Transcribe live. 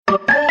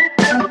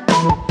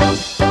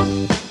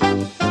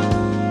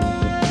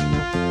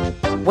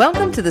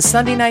Welcome to the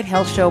Sunday Night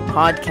Health Show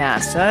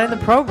podcast. Tonight on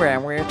the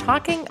program, we're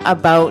talking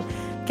about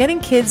getting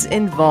kids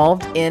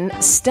involved in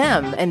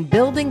STEM and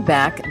building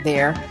back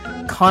their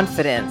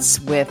confidence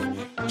with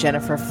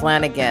Jennifer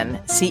Flanagan,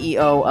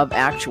 CEO of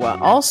Actua.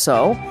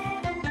 Also,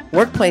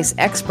 workplace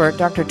expert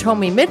Dr.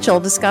 Tomi Mitchell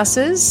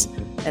discusses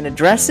and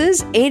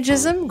addresses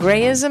ageism,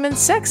 grayism, and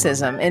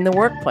sexism in the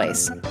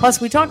workplace.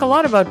 Plus, we talk a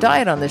lot about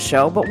diet on this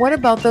show, but what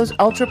about those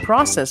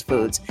ultra-processed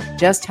foods?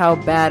 Just how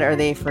bad are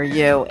they for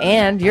you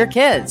and your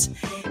kids?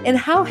 And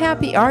how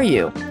happy are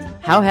you?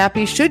 How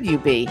happy should you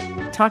be?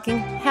 Talking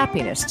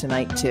happiness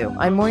tonight, too.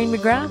 I'm Maureen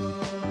McGrath,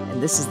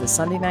 and this is the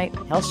Sunday Night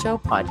Health Show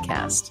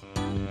podcast.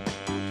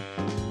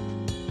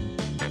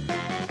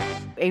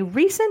 A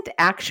recent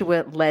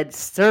Actua-led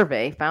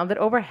survey found that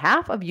over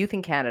half of youth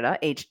in Canada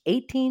aged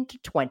 18 to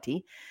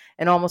 20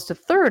 and almost a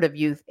third of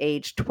youth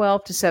aged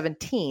 12 to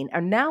 17 are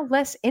now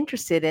less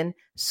interested in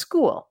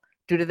school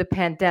due to the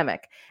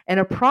pandemic, and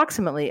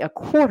approximately a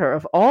quarter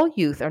of all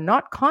youth are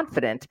not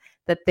confident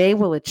that they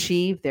will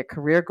achieve their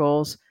career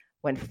goals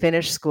when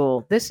finished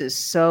school. This is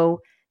so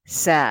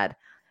sad.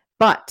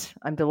 But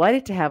I'm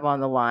delighted to have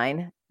on the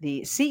line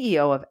the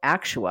CEO of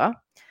Actua,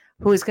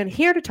 who is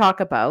here to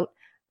talk about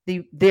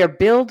their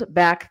Build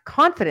Back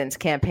Confidence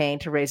campaign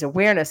to raise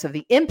awareness of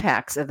the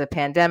impacts of the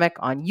pandemic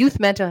on youth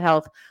mental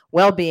health,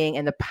 well-being,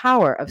 and the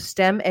power of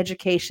STEM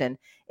education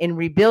in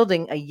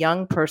rebuilding a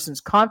young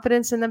person's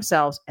confidence in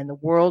themselves and the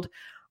world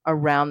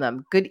around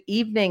them. Good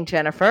evening,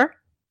 Jennifer.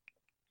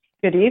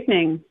 Good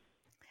evening.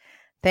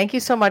 Thank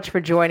you so much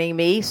for joining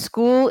me.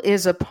 School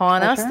is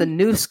upon us, the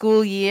new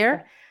school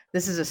year.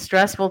 This is a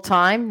stressful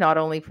time, not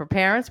only for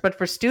parents, but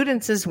for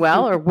students as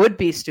well, or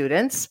would-be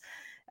students.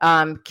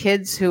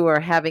 Kids who are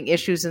having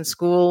issues in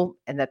school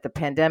and that the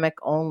pandemic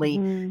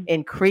only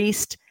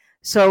increased.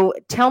 So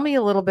tell me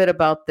a little bit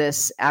about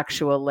this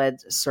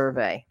Actua-led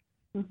survey.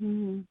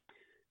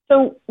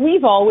 So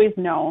we've always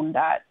known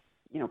that,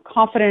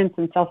 confidence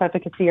and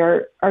self-efficacy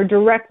are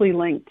directly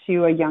linked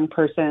to a young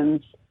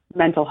person's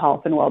mental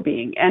health and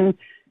well-being, and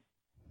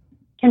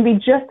can be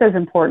just as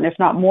important, if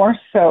not more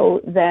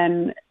so,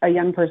 than a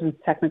young person's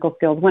technical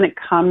skills when it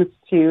comes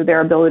to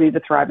their ability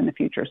to thrive in the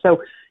future.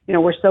 So,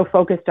 we're so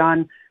focused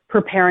on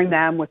preparing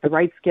them with the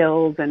right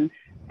skills and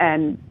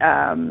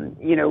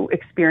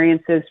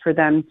experiences for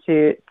them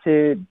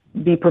to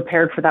be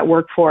prepared for that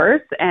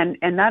workforce. And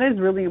that is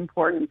really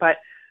important. But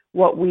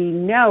what we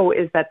know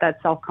is that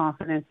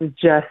self-confidence is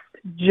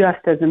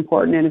just as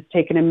important, and it's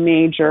taken a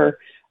major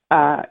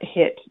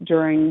hit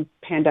during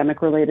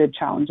pandemic-related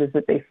challenges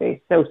that they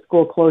face. So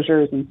school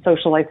closures and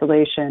social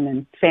isolation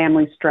and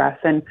family stress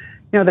and,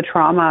 the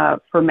trauma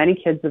for many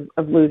kids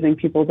of losing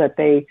people that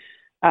they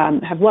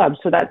have loved.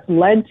 So that's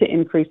led to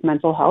increased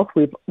mental health.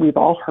 We've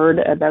all heard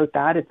about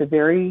that. It's a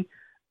very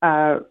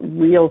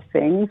real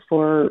thing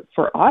for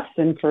us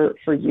and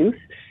for youth.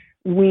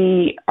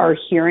 We are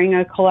hearing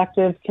a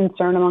collective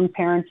concern among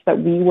parents that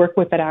we work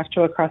with at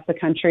Actua across the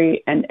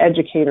country, and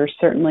educators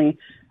certainly,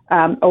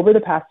 over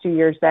the past 2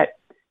 years, that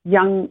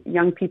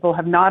young people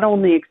have not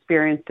only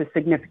experienced a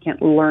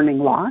significant learning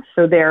loss,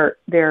 so their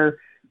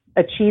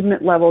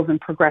achievement levels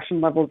and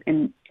progression levels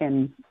in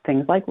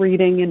things like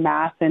reading and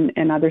math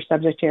and other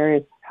subject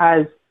areas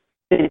has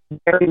been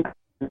very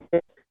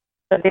much,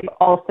 but they've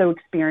also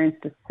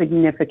experienced a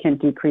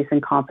significant decrease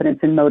in confidence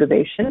and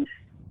motivation,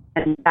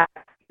 and that's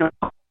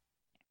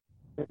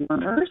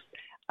learners.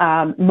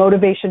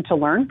 Motivation to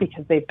learn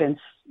because they've been,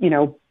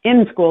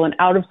 in school and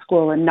out of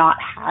school and not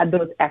had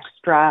those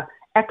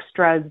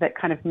extras that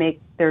kind of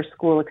make their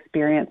school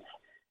experience,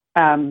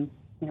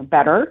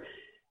 better.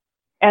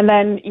 And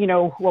then,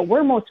 what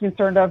we're most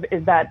concerned of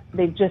is that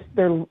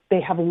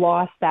they have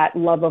lost that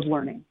love of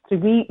learning. So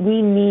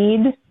we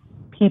need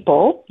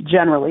people,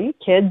 generally,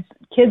 kids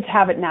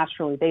have it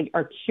naturally. They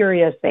are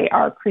curious, they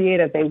are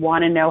creative, they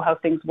want to know how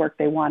things work,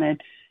 they want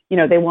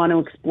to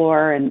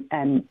explore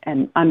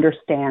and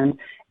understand.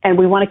 And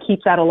we want to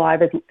keep that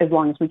alive as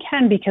long as we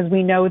can, because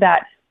we know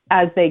that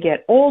as they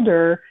get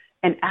older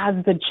and as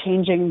the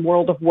changing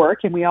world of work,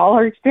 and we all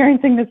are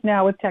experiencing this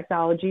now with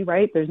technology,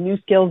 right? There's new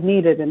skills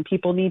needed and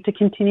people need to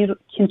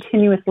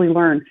continuously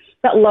learn.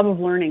 That love of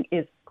learning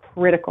is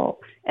critical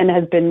and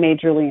has been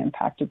majorly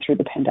impacted through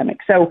the pandemic.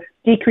 So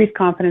decreased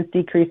confidence,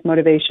 decreased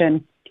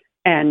motivation,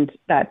 and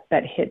that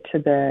hit to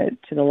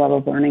the love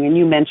of learning. And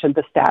you mentioned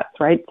the stats,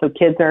 right? So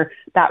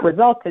that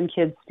results in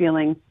kids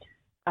feeling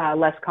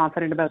less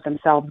confident about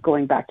themselves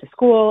going back to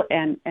school,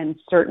 and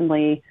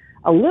certainly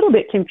a little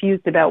bit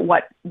confused about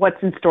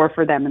what's in store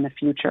for them in the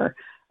future.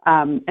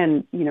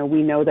 And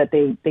we know that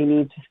they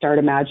need to start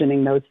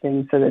imagining those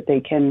things so that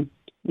they can,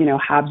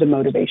 have the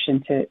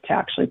motivation to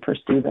actually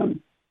pursue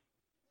them.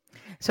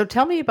 So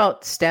tell me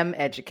about STEM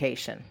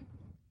education.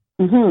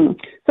 So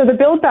the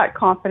Build Back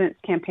Confidence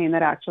campaign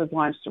that Actua has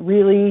launched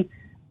really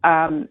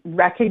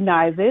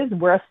recognizes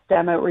we're a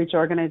STEM outreach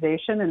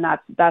organization, and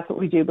that's what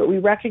we do. But we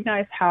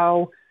recognize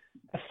how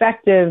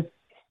effective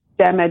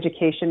STEM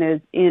education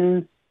is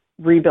in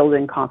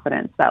rebuilding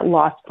confidence, that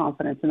lost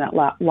confidence and that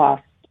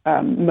lost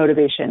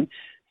motivation.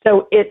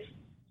 So it's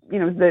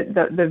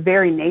the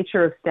very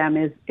nature of STEM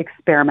is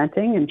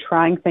experimenting and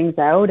trying things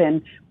out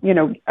and,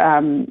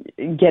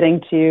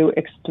 getting to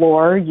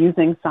explore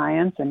using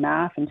science and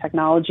math and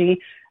technology,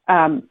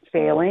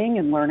 failing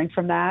and learning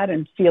from that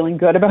and feeling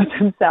good about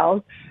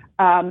themselves.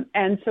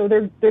 And so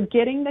they're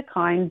getting the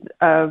kinds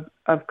of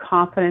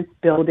confidence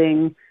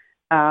building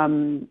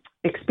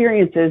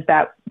experiences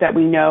that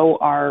we know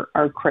are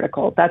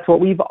critical. That's what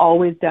we've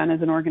always done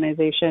as an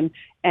organization.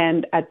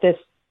 And at this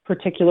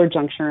particular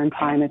juncture in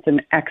time, it's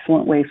an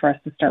excellent way for us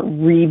to start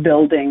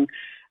rebuilding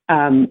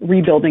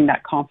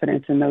that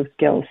confidence and those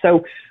skills.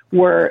 So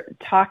we're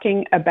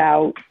talking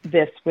about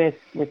this with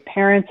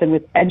parents and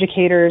with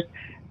educators.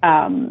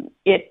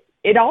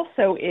 It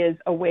also is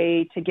a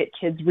way to get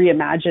kids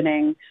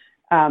reimagining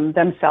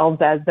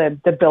themselves as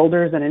the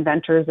builders and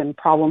inventors and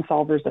problem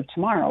solvers of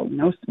tomorrow.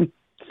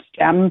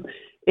 STEM,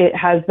 it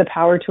has the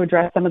power to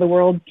address some of the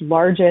world's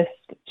largest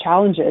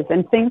challenges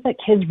and things that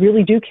kids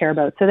really do care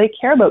about. So they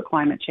care about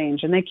climate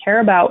change and they care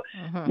about,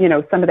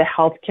 some of the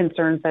health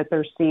concerns that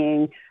they're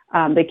seeing.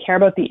 They care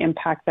about the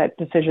impact that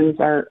decisions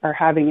are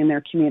having in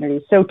their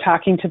communities. So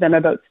talking to them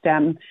about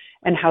STEM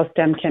and how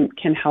STEM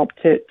can help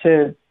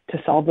to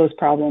solve those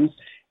problems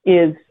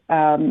is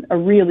a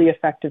really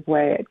effective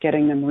way at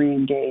getting them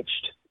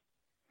re-engaged.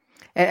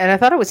 And I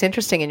thought it was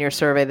interesting in your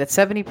survey that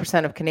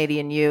 70% of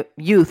Canadian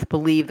youth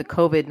believe the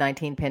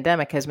COVID-19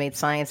 pandemic has made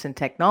science and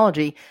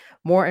technology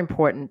more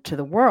important to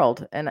the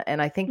world. And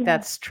I think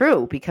that's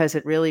true because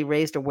it really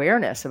raised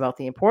awareness about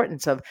the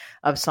importance of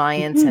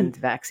science and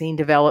vaccine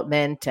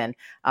development and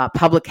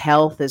public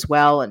health as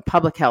well, and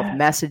public health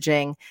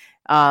messaging.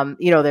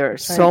 There are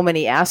so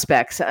many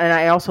aspects. And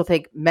I also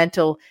think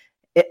mental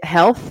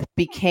health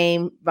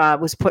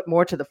was put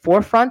more to the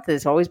forefront.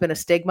 There's always been a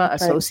stigma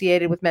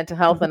associated with mental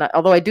health. And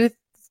although I do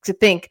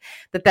think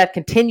that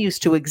continues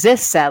to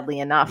exist,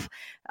 sadly enough,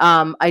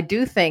 I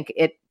do think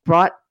it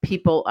brought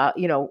people,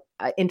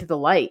 into the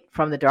light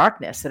from the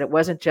darkness, that it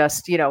wasn't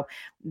just,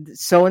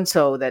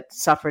 so-and-so that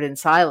suffered in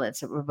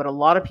silence, but a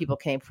lot of people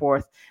came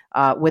forth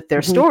with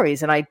their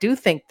stories. And I do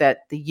think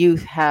that the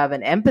youth have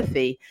an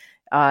empathy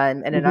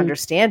and an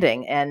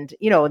understanding. And,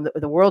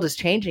 the world is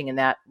changing in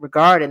that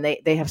regard. And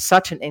they have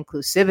such an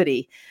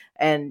inclusivity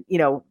and,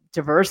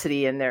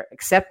 diversity, and they're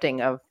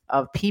accepting of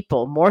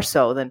people more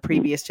so than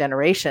previous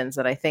generations,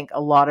 that I think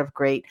a lot of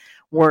great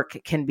work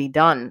can be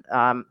done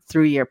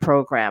through your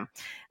program.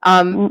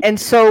 And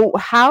so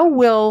how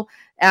will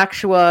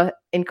Actua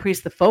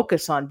increase the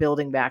focus on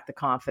building back the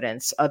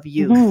confidence of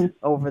youth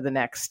over the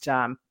next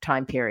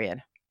time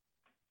period?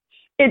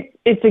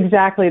 It's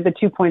exactly the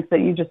 2 points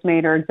that you just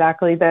made are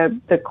exactly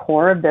the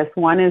core of this.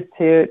 One is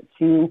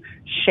to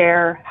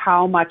share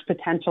how much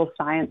potential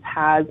science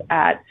has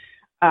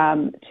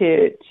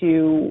to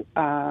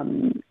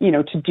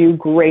do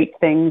great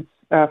things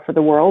for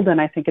the world.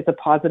 And I think it's a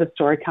positive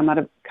story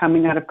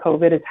coming out of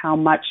COVID is how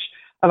much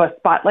of a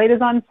spotlight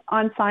is on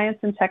science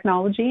and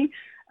technology.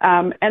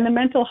 And the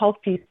mental health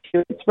piece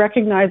too, it's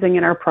recognizing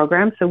in our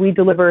program. So we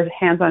deliver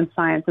hands-on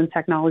science and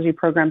technology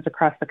programs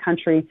across the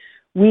country.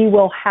 We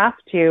will have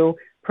to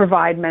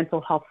provide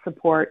mental health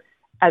support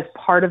as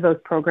part of those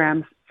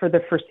programs for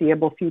the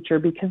foreseeable future,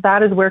 because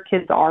that is where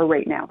kids are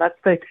right now. That's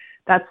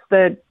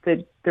the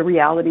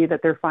reality that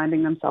they're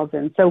finding themselves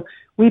in. So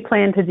we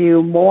plan to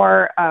do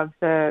more of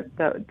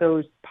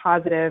those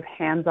positive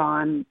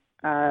hands-on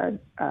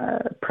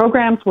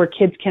programs where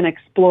kids can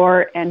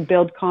explore and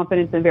build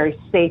confidence in a very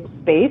safe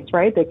space,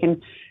 right? They can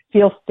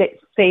feel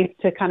safe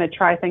to kind of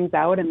try things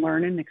out and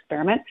learn and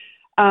experiment.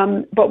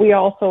 But we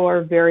also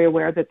are very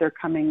aware that they're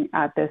coming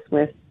at this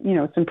with,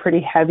 some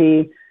pretty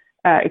heavy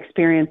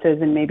experiences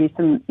and maybe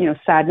some,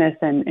 sadness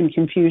and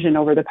confusion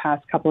over the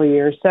past couple of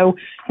years. So,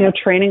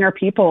 training our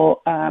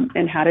people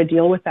and how to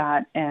deal with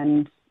that.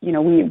 And,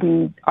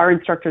 our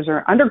instructors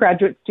are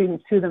undergraduate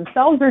students who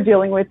themselves are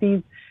dealing with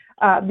these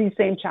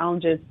same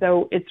challenges.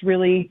 So it's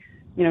really,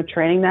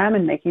 training them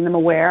and making them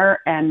aware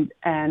and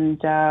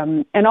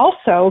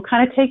also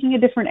kind of taking a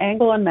different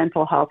angle on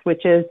mental health,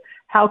 which is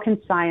how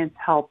can science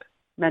help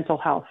mental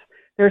health?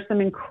 There's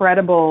some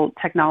incredible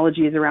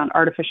technologies around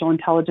artificial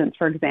intelligence,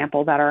 for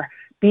example, that are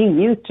being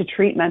used to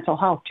treat mental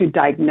health, to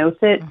diagnose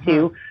it,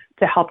 to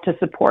help to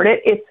support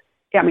it.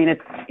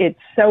 It's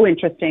so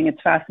interesting.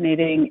 It's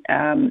fascinating.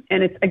 And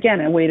it's,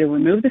 again, a way to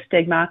remove the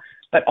stigma,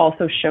 but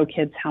also show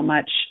kids how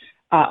much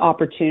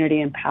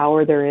opportunity and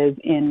power there is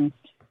in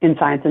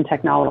science and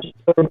technology.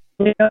 So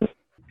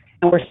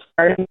we're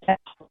starting to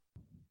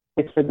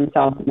help for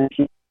themselves in the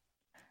future.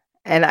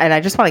 And I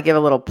just want to give a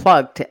little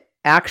plug to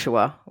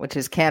Actua, which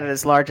is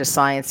Canada's largest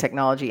science,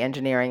 technology,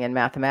 engineering, and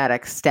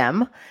mathematics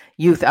STEM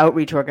youth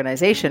outreach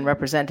organization,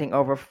 representing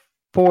over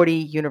 40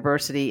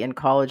 university and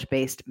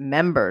college-based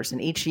members.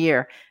 And each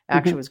year,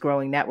 Actua's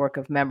growing network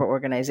of member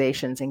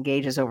organizations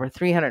engages over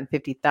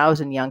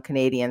 350,000 young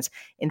Canadians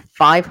in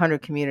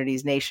 500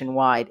 communities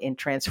nationwide in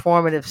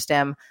transformative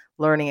STEM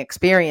learning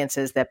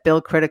experiences that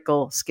build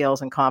critical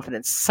skills and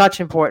confidence. Such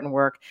important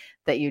work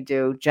that you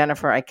do.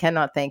 Jennifer, I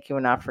cannot thank you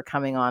enough for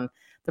coming on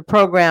the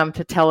program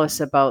to tell us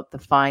about the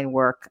fine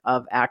work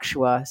of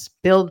ACTUA's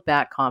Build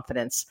Back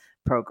Confidence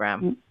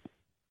program.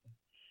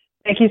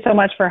 Thank you so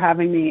much for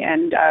having me.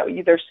 And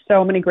there's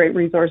so many great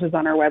resources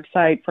on our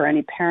website for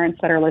any parents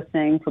that are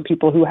listening, for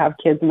people who have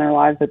kids in their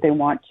lives that they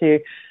want to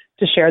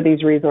share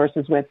these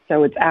resources with.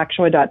 So it's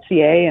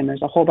actua.ca, and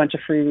there's a whole bunch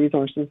of free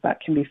resources that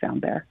can be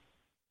found there.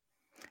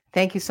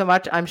 Thank you so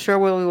much. I'm sure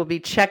we will be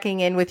checking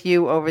in with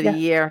you over the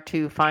year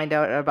to find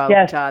out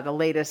about the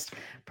latest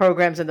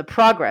programs and the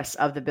progress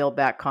of the Build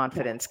Back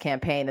Confidence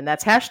campaign. And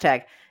that's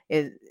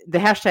the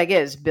hashtag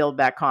is Build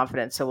Back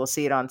Confidence. So we'll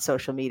see it on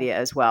social media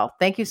as well.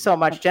 Thank you so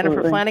much, Absolutely.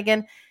 Jennifer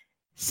Flanagan,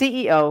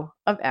 CEO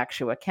of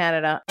ACTUA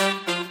Canada.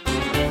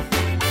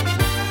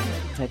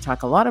 I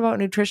talk a lot about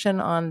nutrition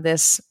on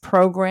this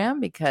program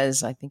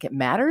because I think it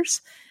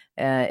matters.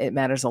 It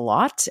matters a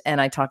lot.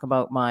 And I talk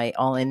about my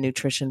all-in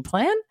nutrition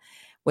plan,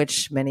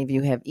 which many of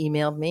you have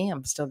emailed me.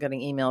 I'm still getting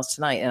emails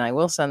tonight, and I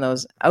will send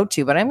those out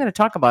to you, but I'm going to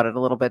talk about it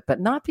a little bit, but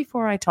not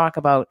before I talk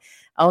about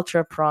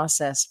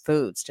ultra-processed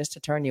foods, just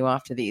to turn you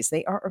off to these.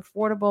 They are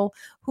affordable.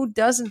 Who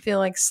doesn't feel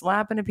like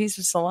slapping a piece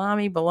of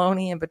salami,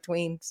 bologna in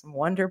between some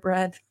Wonder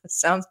Bread? It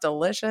sounds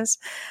delicious,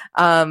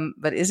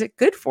 but is it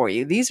good for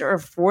you? These are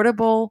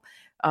affordable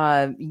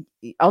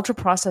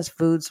ultra-processed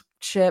foods,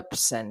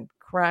 chips and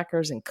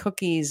crackers and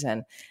cookies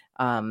and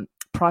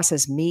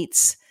processed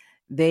meats.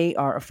 They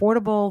are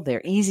affordable.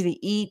 They're easy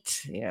to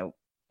eat,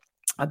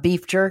 a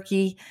beef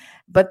jerky,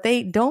 but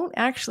they don't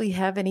actually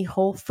have any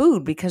whole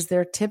food because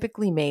they're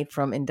typically made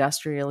from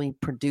industrially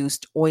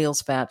produced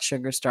oils, fats,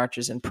 sugar,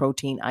 starches, and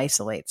protein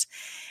isolates.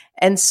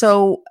 And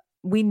so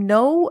we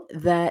know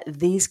that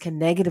these can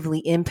negatively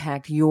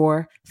impact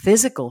your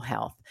physical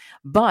health,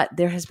 but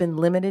there has been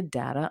limited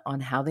data on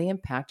how they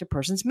impact a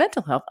person's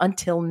mental health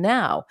until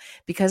now,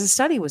 because a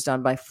study was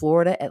done by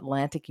Florida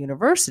Atlantic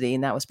University,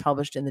 and that was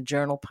published in the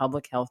journal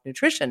Public Health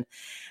Nutrition.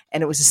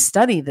 And it was a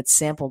study that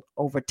sampled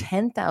over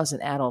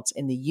 10,000 adults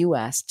in the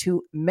U.S.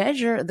 to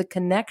measure the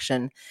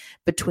connection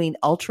between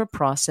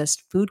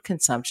ultra-processed food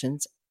consumption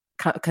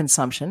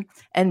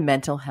and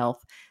mental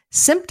health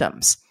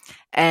symptoms.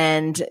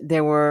 And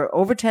there were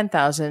over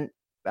 10,000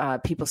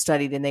 people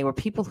studied, and they were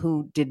people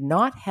who did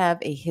not have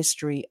a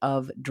history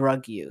of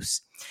drug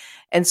use.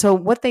 And so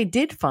what they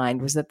did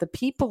find was that the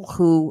people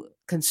who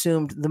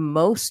consumed the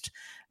most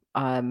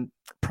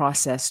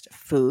processed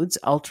foods,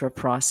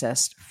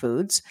 ultra-processed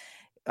foods,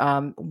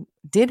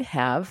 did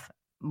have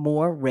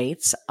more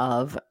rates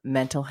of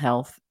mental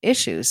health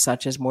issues,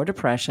 such as more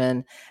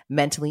depression,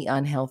 mentally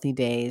unhealthy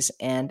days,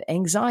 and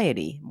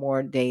anxiety,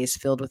 more days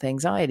filled with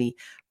anxiety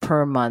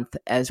per month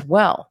as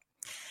well.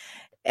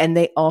 And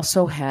they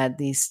also had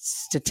these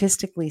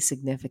statistically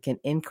significant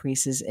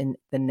increases in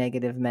the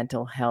negative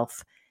mental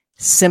health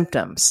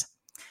symptoms.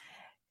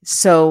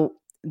 So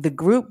the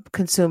group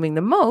consuming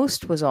the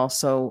most was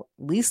also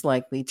least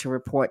likely to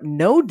report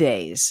no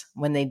days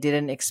when they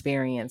didn't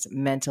experience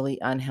mentally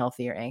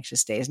unhealthy or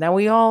anxious days. Now,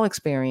 we all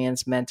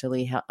experience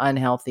mentally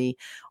unhealthy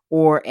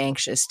or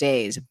anxious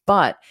days,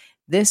 but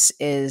this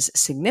is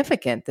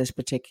significant, this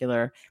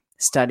particular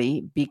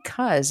study,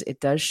 because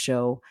it does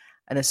show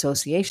an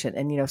association.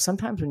 And,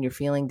 sometimes when you're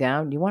feeling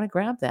down, you want to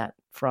grab that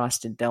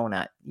frosted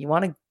donut. You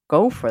want to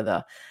go for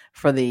the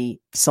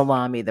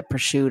salami, the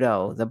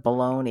prosciutto, the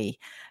bologna.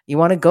 You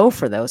want to go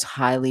for those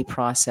highly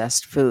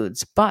processed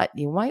foods, but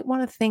you might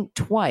want to think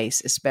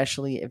twice,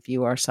 especially if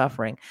you are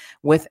suffering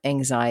with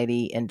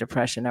anxiety and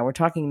depression. Now, we're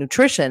talking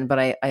nutrition, but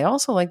I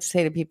also like to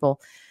say to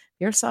people, if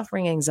you're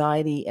suffering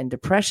anxiety and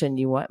depression,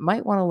 you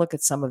might want to look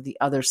at some of the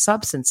other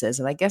substances.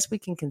 And I guess we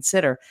can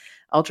consider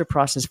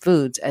ultra-processed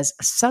foods as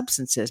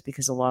substances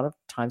because a lot of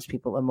times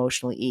people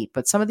emotionally eat.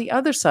 But some of the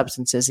other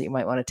substances that you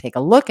might want to take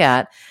a look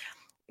at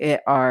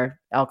are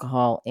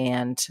alcohol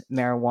and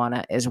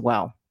marijuana as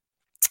well.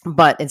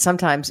 And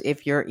sometimes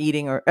if you're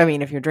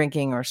if you're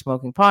drinking or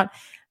smoking pot,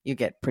 you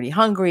get pretty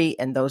hungry,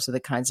 and those are the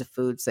kinds of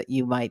foods that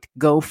you might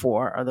go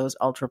for, are those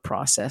ultra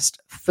processed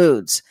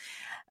foods.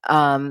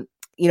 And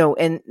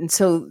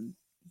so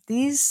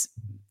these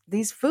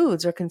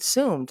foods are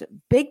consumed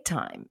big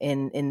time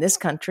in this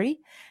country.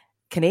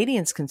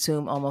 Canadians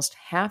consume almost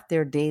half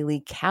their daily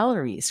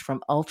calories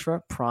from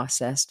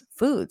ultra-processed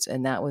foods.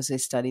 And that was a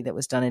study that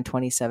was done in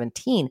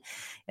 2017,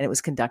 and it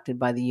was conducted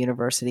by the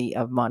University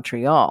of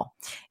Montreal.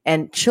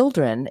 And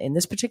children, in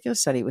this particular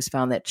study, it was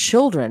found that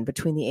children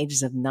between the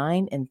ages of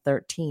 9 and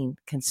 13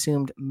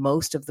 consumed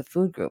most of the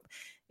food group.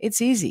 It's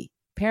easy.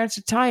 Parents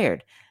are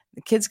tired.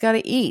 The kids got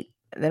to eat.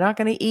 They're not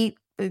going to eat,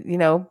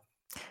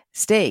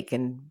 steak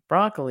and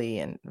broccoli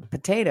and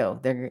potato.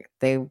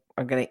 They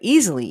are going to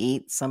easily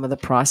eat some of the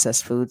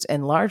processed foods,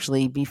 and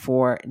largely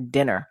before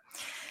dinner.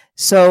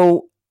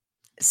 So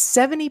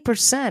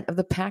 70% of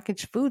the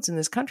packaged foods in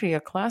this country are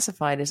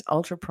classified as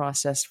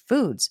ultra-processed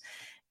foods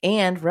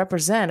and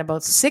represent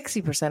about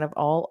 60% of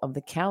all of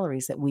the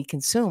calories that we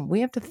consume.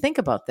 We have to think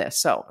about this.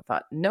 So I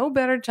thought no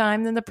better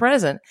time than the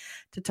present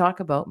to talk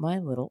about my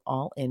little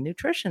all-in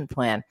nutrition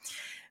plan.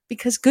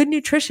 because good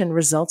nutrition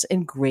results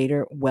in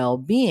greater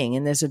well-being.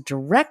 And there's a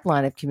direct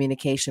line of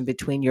communication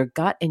between your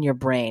gut and your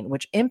brain,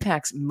 which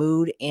impacts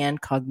mood and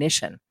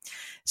cognition.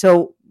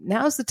 So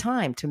now's the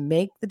time to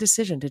make the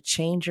decision to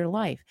change your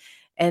life.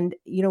 And,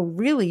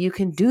 really, you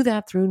can do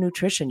that through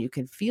nutrition. You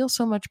can feel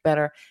so much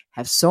better,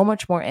 have so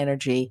much more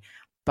energy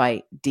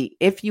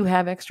if you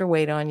have extra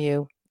weight on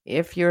you,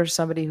 if you're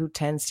somebody who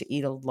tends to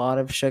eat a lot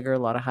of sugar, a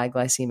lot of high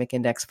glycemic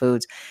index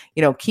foods,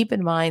 keep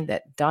in mind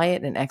that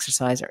diet and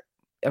exercise are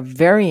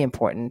very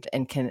important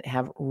and can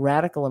have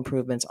radical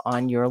improvements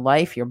on your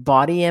life, your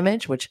body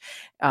image, which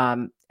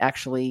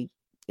actually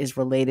is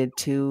related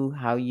to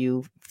how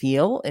you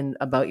feel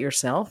about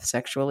yourself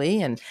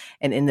sexually and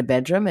in the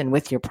bedroom and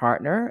with your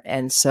partner.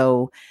 And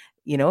so,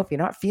 if you're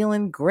not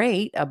feeling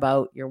great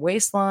about your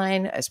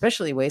waistline,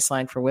 especially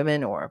waistline for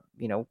women or,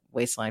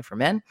 waistline for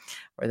men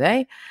or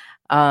they,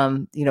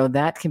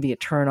 that can be a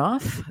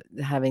turnoff,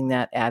 having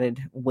that added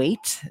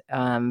weight.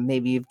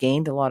 Maybe you've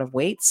gained a lot of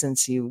weight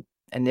since you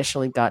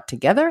initially got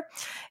together,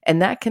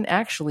 and that can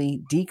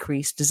actually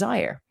decrease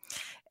desire.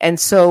 And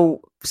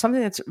so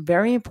something that's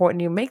very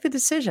important, you make the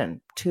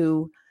decision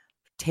to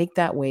take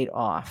that weight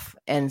off.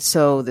 And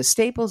so the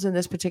staples in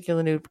this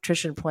particular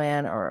nutrition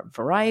plan are a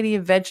variety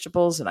of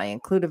vegetables, and I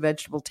include a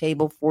vegetable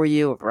table for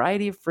you, a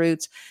variety of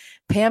fruits,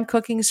 Pam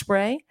cooking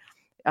spray,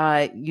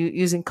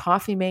 using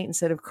Coffee Mate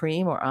instead of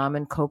cream, or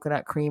almond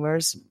coconut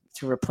creamers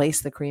to replace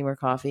the cream or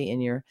coffee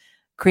in your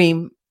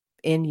cream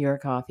in your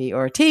coffee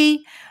or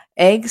tea,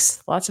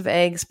 eggs, lots of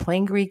eggs,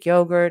 plain Greek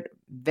yogurt,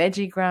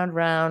 veggie ground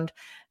round.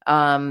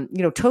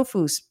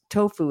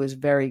 Tofu is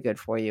very good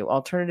for you.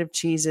 Alternative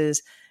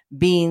cheeses,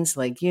 beans,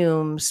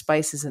 legumes,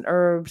 spices, and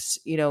herbs.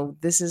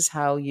 This is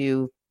how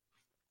you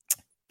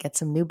get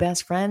some new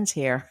best friends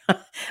here.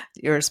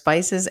 Your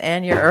spices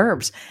and your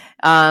herbs.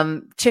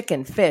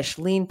 Chicken, fish,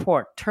 lean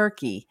pork,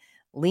 turkey,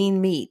 lean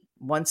meat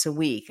once a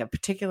week. A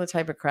particular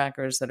type of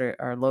crackers that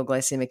are low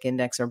glycemic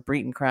index are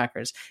Breton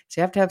crackers. So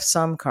you have to have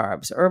some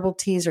carbs. Herbal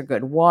teas are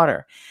good.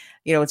 Water.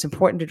 It's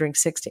important to drink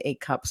 6 to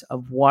 8 cups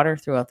of water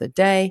throughout the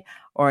day,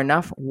 or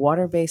enough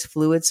water-based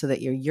fluid so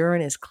that your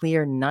urine is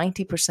clear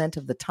 90%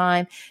 of the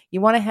time. You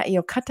want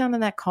to cut down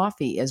on that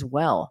coffee as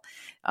well.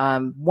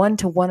 1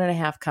 to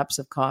 1.5 cups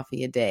of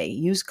coffee a day.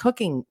 Use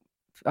cooking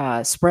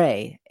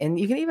spray, and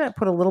you can even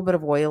put a little bit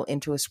of oil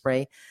into a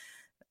spray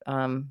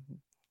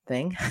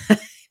thing.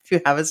 If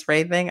you have a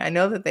spray thing, I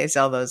know that they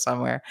sell those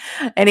somewhere.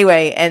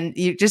 Anyway, and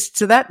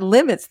so that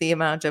limits the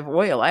amount of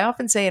oil. I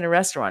often say in a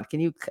restaurant, can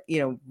you,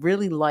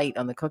 really light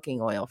on the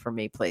cooking oil for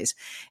me, please?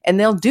 And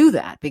they'll do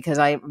that because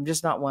I'm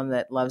just not one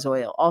that loves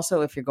oil.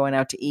 Also, if you're going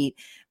out to eat,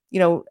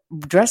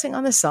 dressing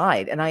on the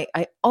side. And I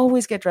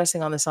always get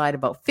dressing on the side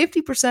about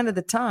 50% of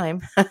the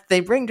time. They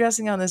bring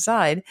dressing on the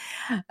side,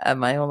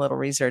 my own little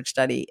research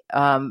study.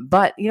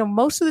 But,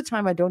 most of the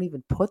time I don't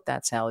even put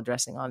that salad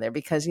dressing on there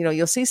because,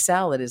 you'll see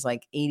salad is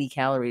like 80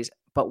 calories,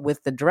 but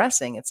with the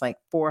dressing, it's like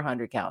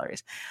 400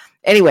 calories.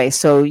 Anyway,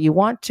 so you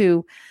want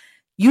to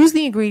use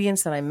the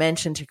ingredients that I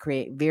mentioned to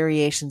create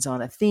variations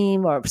on a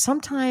theme, or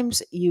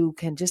sometimes you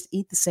can just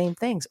eat the same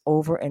things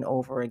over and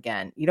over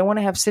again. You don't want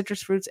to have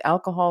citrus fruits,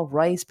 alcohol,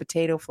 rice,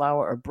 potato,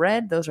 flour, or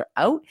bread. Those are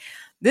out.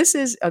 This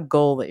is a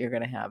goal that you're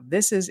going to have.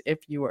 This is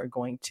if you are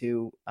going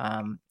to,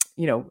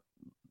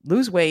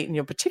 lose weight, and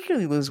you'll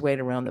particularly lose weight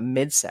around the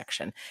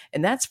midsection.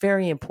 And that's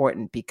very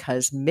important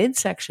because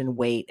midsection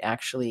weight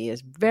actually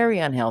is very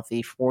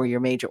unhealthy for your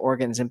major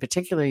organs, in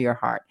particular your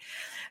heart.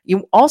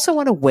 You also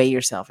want to weigh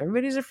yourself.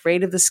 Everybody's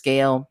afraid of the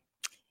scale.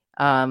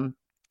 In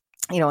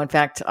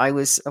fact, I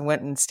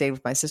went and stayed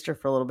with my sister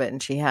for a little bit,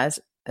 and she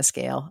has a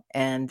scale,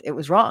 and it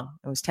was wrong.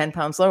 It was 10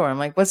 pounds lower. I'm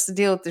like, what's the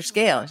deal with their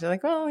scale? And she's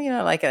like, well,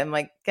 I like it. I'm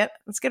like,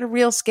 let's get a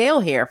real scale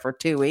here for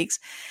 2 weeks.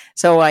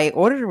 So I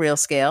ordered a real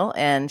scale,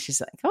 and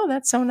she's like, oh,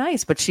 that's so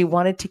nice. But she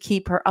wanted to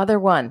keep her other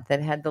one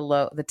that had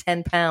the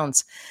 10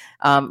 pounds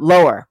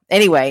lower.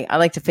 Anyway, I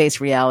like to face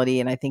reality,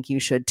 and I think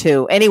you should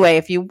too. Anyway,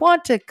 if you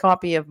want a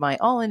copy of my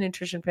all-in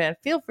nutrition plan,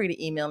 feel free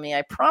to email me.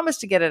 I promise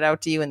to get it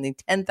out to you and the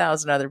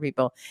 10,000 other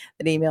people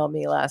that emailed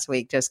me last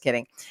week. Just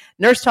kidding.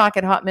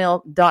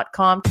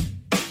 nursetalk@hotmail.com.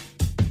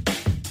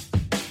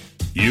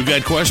 You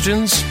got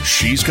questions?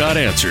 She's got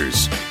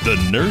answers. The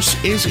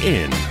nurse is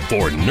in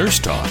for Nurse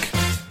Talk.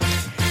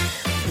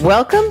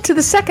 Welcome to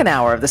the second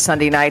hour of the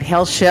Sunday Night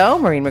Health Show.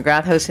 Maureen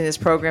McGrath hosting this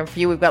program for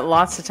you. We've got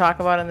lots to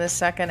talk about in this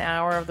second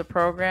hour of the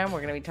program.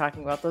 We're going to be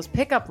talking about those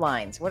pickup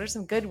lines. What are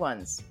some good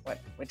ones?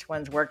 Which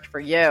ones worked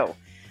for you?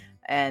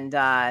 And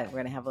we're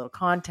going to have a little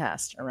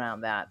contest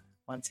around that.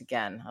 Once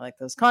again, I like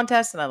those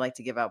contests, and I like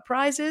to give out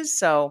prizes.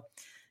 So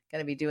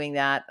going to be doing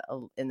that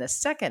in the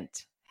second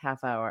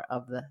half hour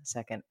of the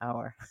second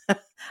hour.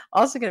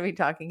 Also going to be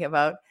talking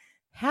about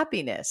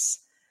happiness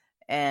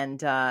and,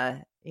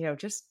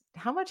 just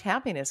how much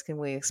happiness can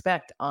we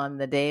expect on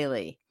the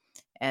daily,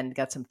 and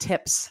got some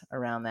tips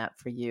around that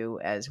for you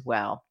as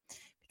well,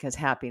 because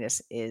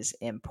happiness is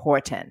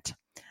important.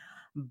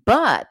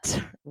 But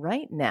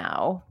right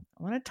now,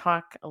 I want to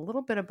talk a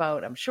little bit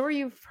about, I'm sure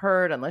you've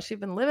heard, unless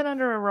you've been living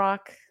under a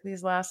rock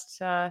these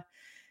last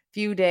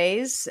few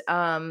days,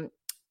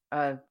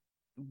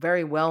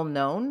 very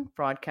well-known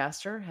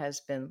broadcaster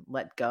has been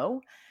let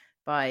go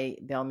by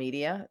Bell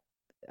Media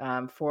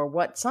for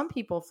what some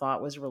people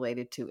thought was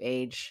related to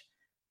age,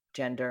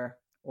 gender,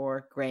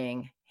 or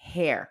graying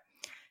hair.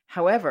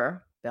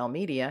 However, Bell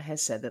Media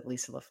has said that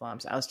Lisa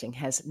LaFlamme's ousting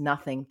has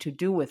nothing to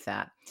do with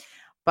that.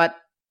 But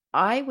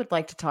I would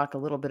like to talk a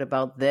little bit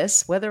about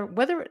this,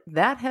 whether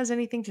that has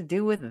anything to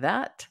do with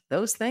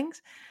those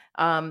things.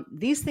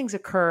 These things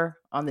occur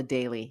on the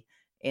daily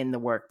in the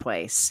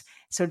workplace.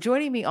 So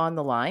joining me on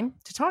the line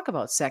to talk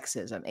about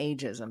sexism,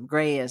 ageism,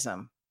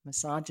 grayism,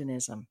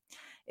 misogynism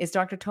is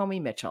Dr. Tomi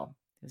Mitchell,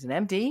 who's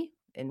an MD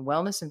in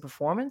wellness and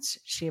performance.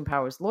 She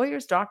empowers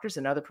lawyers, doctors,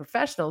 and other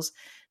professionals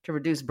to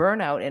reduce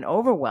burnout and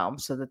overwhelm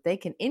so that they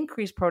can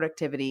increase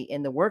productivity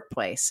in the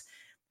workplace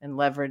and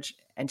leverage.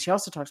 And she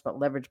also talks about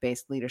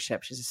leverage-based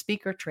leadership. She's a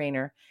speaker,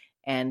 trainer,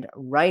 and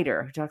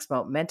writer who talks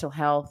about mental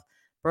health,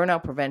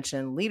 burnout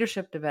prevention,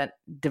 leadership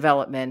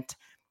development,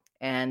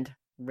 and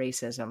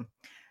racism.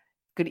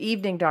 Good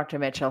evening, Dr.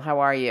 Mitchell. How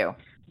are you?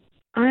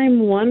 I'm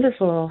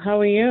wonderful. How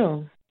are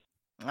you?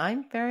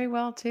 I'm very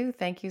well, too.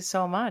 Thank you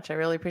so much. I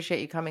really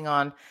appreciate you coming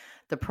on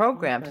the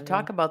program to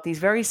talk about these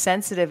very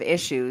sensitive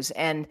issues.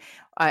 And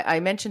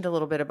I mentioned a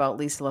little bit about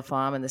Lisa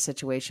LaFlamme and the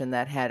situation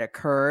that had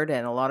occurred.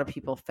 And a lot of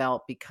people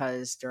felt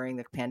because during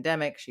the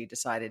pandemic, she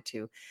decided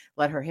to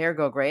let her hair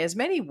go gray, as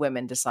many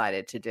women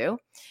decided to do.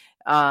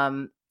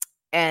 And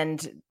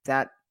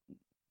that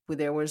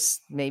there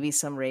was maybe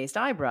some raised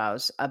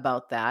eyebrows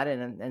about that.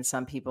 And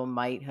some people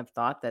might have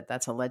thought that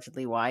that's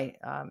allegedly why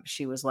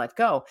she was let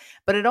go.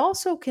 But it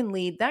also can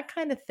lead, that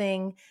kind of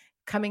thing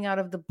coming out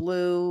of the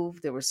blue.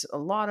 There was a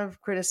lot of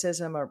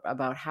criticism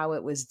about how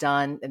it was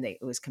done. And it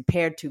was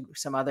compared to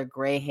some other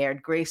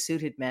gray-haired,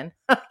 gray-suited men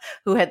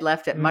who had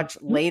left at much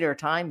later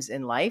times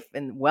in life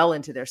and well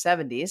into their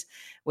 70s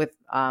with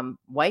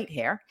white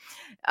hair.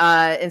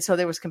 And so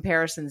there was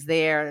comparisons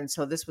there. And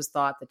so this was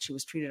thought that she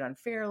was treated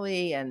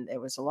unfairly. And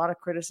there was a lot of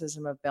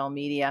criticism of Bell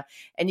Media.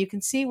 And you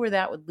can see where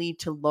that would lead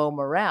to low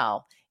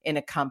morale in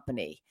a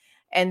company.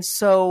 And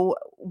so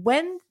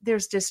when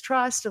there's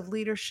distrust of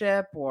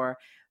leadership or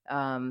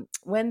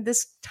when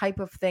this type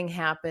of thing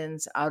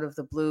happens out of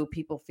the blue,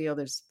 people feel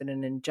there's been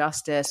an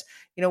injustice,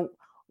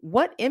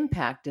 what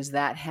impact does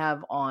that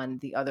have on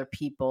the other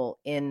people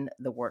in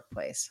the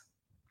workplace?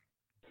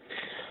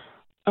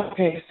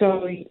 Okay,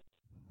 so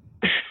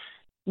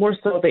more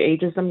so the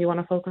ageism you want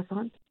to focus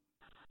on?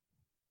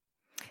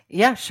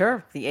 Yeah,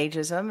 sure. The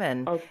ageism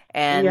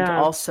and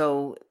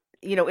also,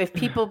 if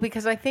people,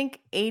 because I think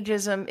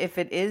ageism, if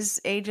it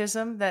is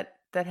ageism that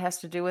has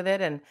to do with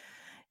it, and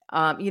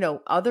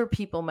other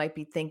people might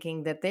be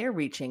thinking that they're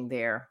reaching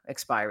their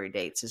expiry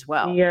dates as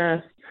well.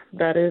 Yes,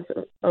 that is.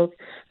 Okay.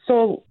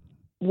 So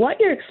what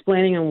you're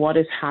explaining and what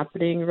is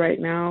happening right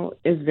now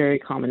is very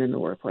common in the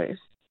workplace.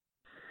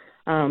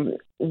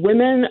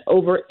 Women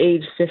over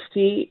age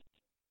 50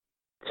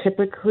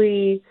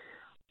 typically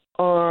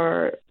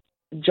are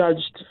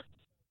judged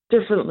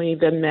differently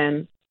than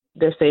men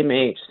their same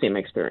age, same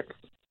experience.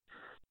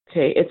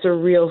 Okay, it's a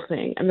real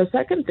thing. And the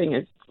second thing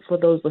is, for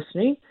those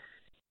listening,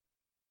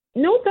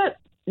 note that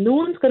no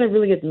one's going to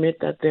really admit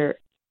that they're,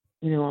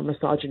 a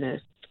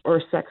misogynist or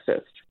a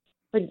sexist.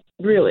 Like,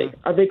 really,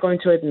 are they going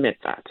to admit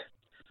that?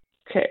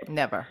 Okay.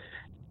 Never,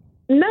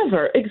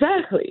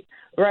 exactly,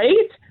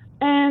 right?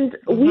 And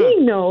we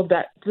know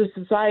that the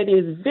society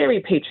is very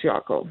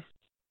patriarchal.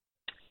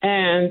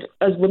 And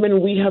as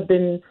women, we have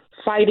been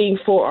fighting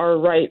for our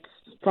rights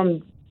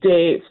from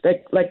day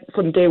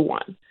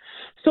one.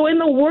 So in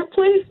the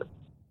workplace,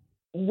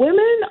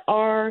 women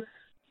are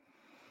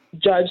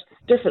judged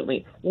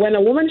differently. When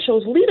a woman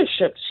shows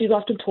leadership, she's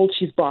often told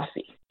she's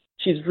bossy,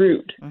 she's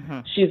rude,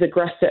 she's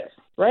aggressive,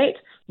 right?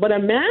 But a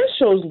man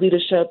shows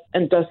leadership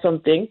and does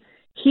something,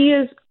 he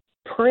is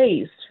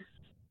praised,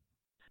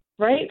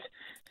 right?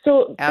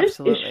 So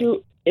Absolutely. This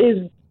issue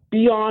is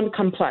beyond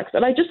complex.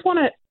 And I just want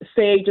to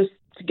say, just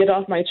to get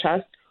off my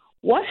chest,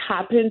 what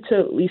happened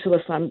to Lisa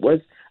LaFlamme was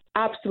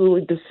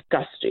absolutely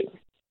disgusting.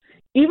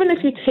 Even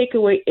if you take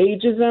away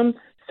ageism,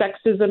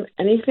 sexism,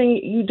 anything,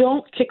 you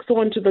don't kick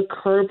someone to the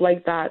curb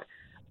like that,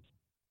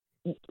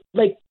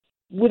 like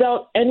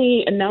without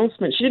any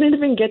announcement. She didn't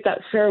even get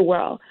that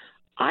farewell.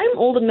 I'm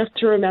old enough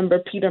to remember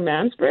Peter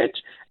Mansbridge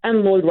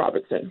and Lloyd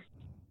Robertson.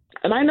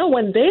 And I know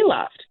when they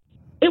left,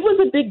 it was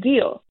a big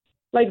deal.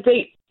 Like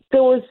they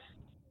were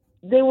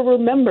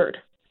remembered.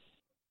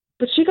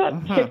 But she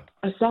got kicked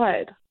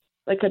aside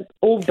like an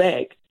old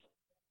bag.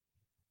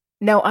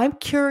 Now, I'm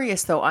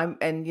curious, though, a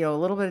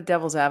little bit of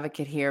devil's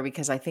advocate here,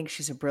 because I think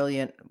she's a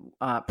brilliant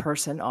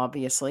person,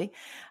 obviously.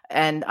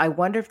 And I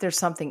wonder if there's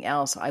something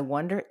else. I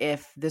wonder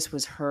if this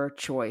was her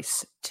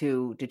choice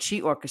did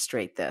she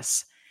orchestrate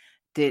this?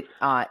 Did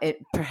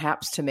it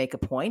perhaps to make a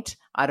point?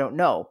 I don't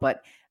know.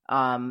 But,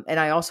 and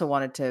I also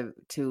wanted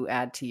to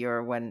add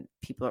to when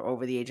people are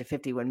over the age of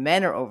 50, when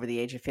men are over the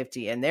age of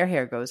 50 and their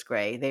hair goes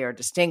gray, they are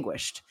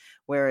distinguished.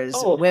 Whereas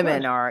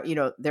women are,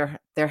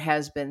 there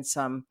has been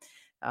some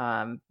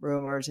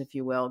rumors, if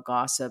you will,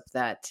 gossip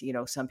that,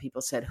 some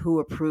people said, who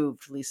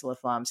approved Lisa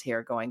LaFlamme's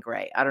hair going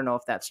gray? I don't know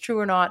if that's true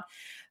or not.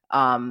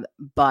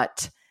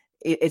 But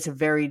it's a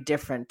very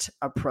different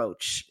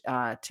approach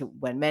to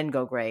when men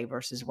go gray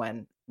versus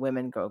when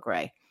women go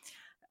gray.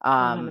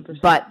 100%.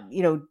 But,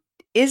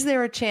 is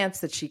there a chance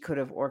that she could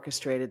have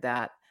orchestrated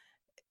that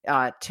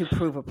to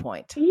prove a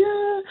point?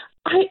 Yeah,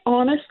 I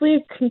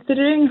honestly,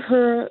 considering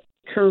her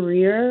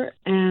career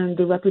and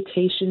the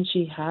reputation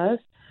she has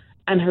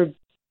and her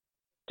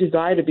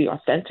desire to be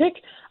authentic,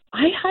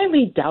 I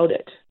highly doubt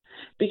it.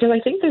 Because I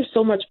think there's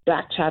so much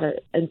back chatter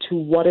into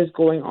what is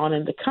going on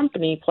in the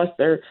company. Plus,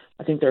 I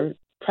think their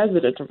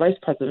president or vice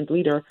president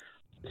leader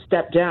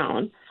stepped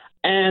down.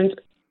 And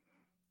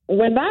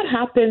when that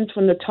happens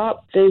from the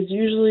top, there's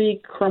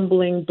usually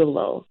crumbling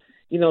below.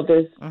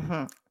 There's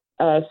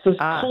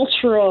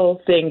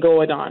cultural thing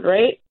going on,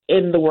 right,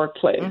 in the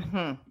workplace.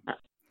 Mm-hmm.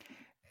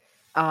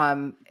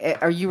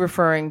 Are you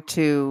referring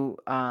to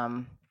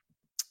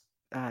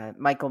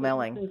Michael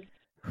Melling,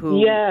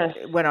 who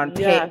went on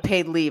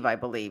paid leave? I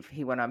believe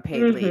he went on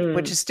paid leave,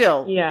 which is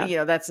still,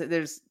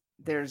 there's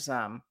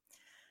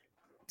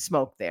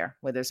smoke there.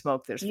 Where there's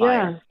smoke, there's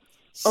fire.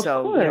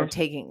 So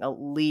taking a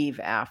leave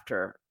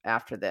after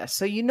this,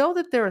 so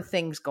that there are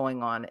things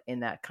going on in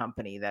that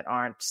company that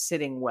aren't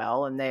sitting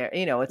well, and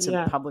it's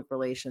a public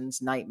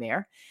relations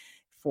nightmare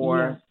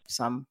for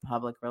some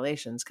public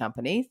relations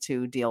company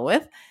to deal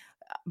with.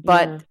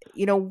 But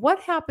what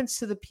happens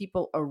to the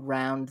people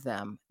around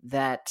them?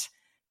 That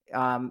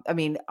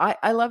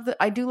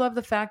I do love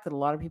the fact that a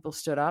lot of people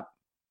stood up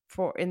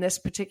in this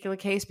particular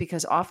case,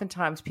 because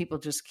oftentimes people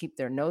just keep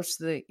their nose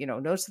to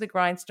the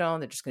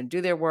grindstone. They're just going to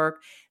do their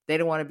work. They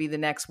don't want to be the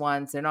next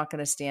ones. They're not going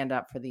to stand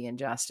up for the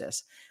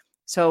injustice.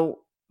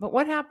 So, but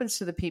what happens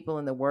to the people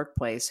in the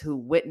workplace who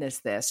witness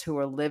this, who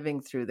are living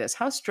through this?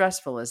 How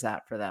stressful is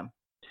that for them?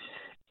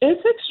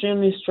 It's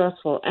extremely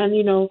stressful. And,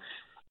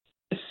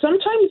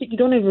 sometimes you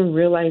don't even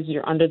realize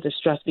you're under the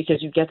stress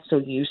because you get so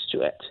used to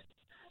it.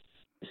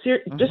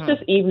 Just this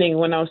evening,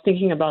 when I was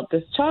thinking about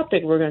this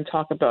topic we're going to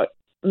talk about,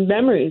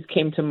 memories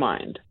came to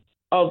mind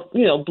of,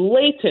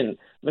 blatant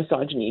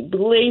misogyny,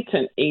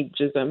 blatant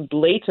ageism,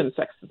 blatant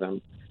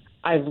sexism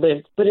I've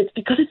lived. But it's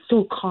because it's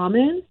so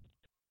common,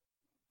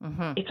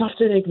 it's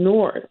often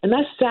ignored. And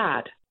that's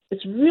sad.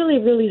 It's really,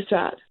 really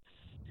sad.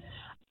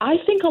 I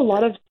think a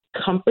lot of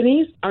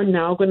companies are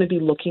now going to be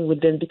looking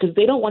within, because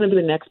they don't want to be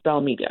the next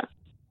Bell Media.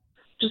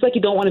 Just like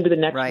you don't want to be the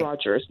next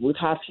Rogers with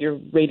half your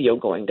radio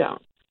going down,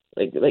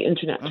 like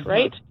internet,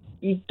 right?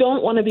 You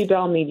don't want to be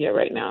Bell Media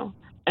right now.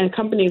 And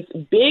companies,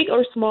 big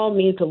or small,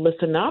 need to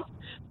listen up,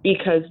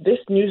 because this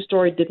news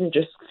story didn't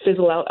just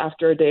fizzle out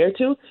after a day or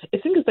two. I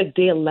think it's like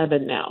day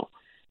 11 now,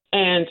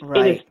 and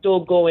it is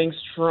still going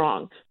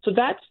strong. So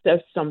that says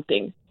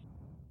something.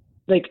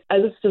 Like,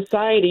 as a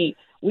society,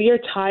 we are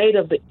tired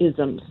of the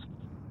isms.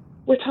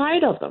 We're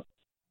tired of them.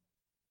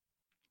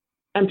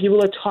 And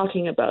people are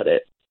talking about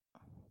it.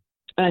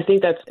 And I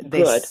think that's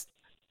good.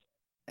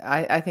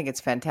 I think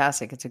it's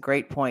fantastic. It's a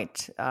great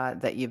point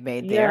that you've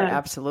made there.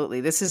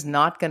 Absolutely. This is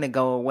not going to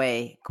go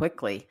away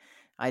quickly.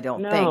 I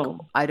don't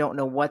think. I don't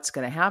know what's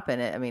going to happen.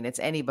 I mean, it's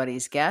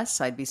anybody's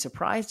guess. I'd be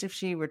surprised if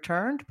she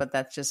returned, but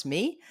that's just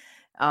me.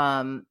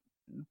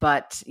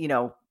 But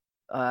it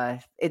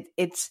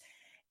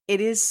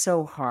is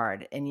so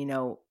hard.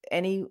 And,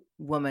 any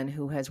woman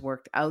who has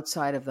worked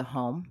outside of the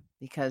home,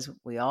 because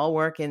we all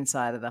work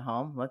inside of the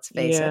home, let's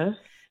face it.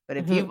 But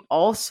if you've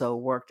also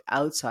worked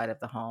outside of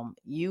the home,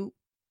 you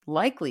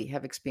likely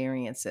have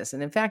experienced this.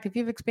 And in fact, if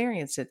you've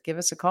experienced it, give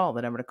us a call.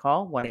 The number to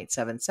call,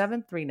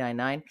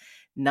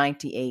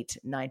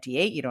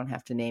 1-877-399-9898. You don't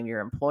have to name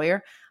your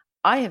employer.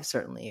 I have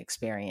certainly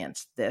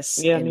experienced this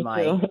in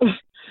my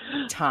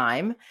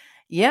time.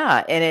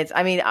 Yeah.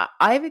 And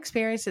I've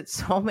experienced it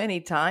so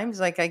many times.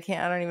 Like I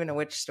don't even know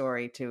which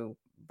story to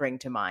bring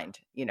to mind,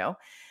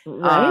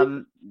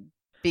 Right?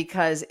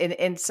 Because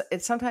it's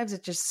sometimes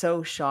it's just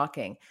so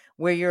shocking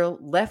where you're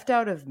left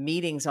out of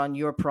meetings on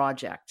your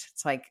project.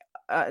 It's like,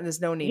 there's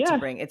no need to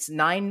bring. It's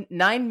nine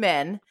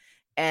men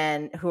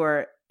and who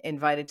are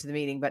invited to the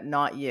meeting, but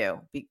not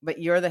you. But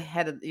you're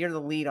you're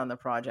the lead on the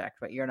project,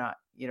 but you're not.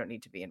 You don't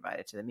need to be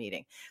invited to the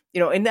meeting.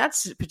 In that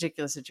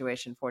particular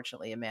situation,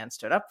 fortunately, a man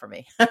stood up for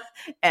me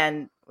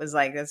and was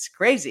like, "That's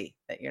crazy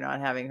that you're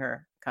not having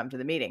her come to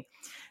the meeting."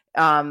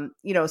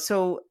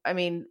 So I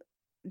mean,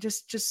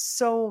 just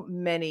so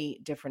many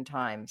different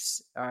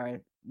times are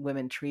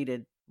women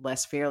treated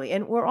less fairly,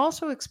 and we're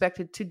also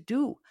expected to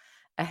do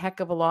a heck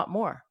of a lot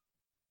more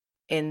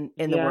in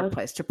the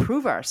workplace to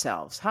prove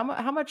ourselves.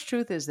 How much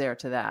truth is there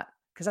to that?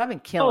 Because I've been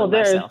killing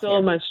myself. There is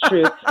so much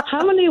truth.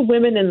 How many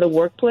women in the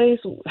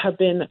workplace have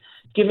been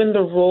given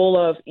the role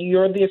of,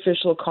 you're the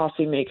official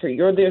coffee maker,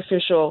 you're the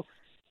official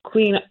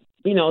clean,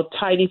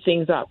 tidy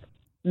things up?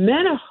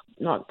 Men are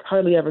not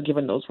hardly ever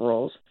given those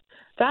roles.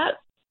 That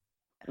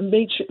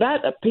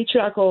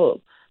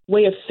patriarchal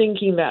way of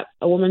thinking that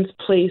a woman's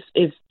place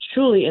is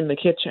truly in the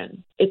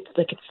kitchen. It's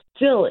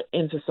still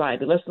in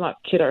society. Let's not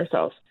kid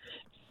ourselves.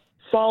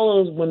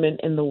 Follows women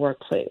in the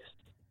workplace.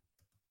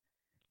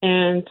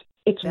 And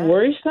it's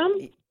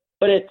worrisome,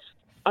 but it's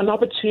an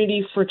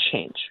opportunity for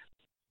change.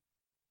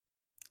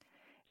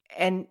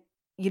 And,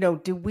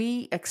 do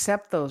we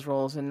accept those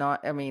roles and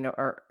not,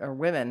 are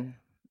women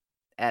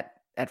at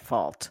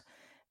fault?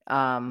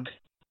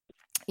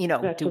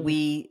 Do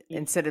we,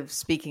 instead of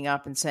speaking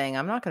up and saying,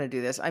 I'm not going to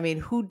do this,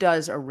 who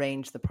does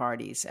arrange the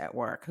parties at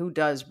work? Who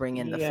does bring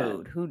in the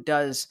food? Who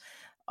does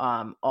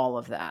all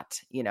of that,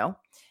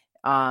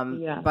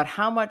 But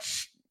how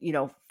much,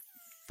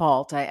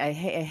 fault, I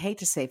hate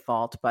to say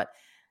fault, but,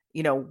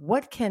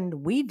 what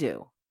can we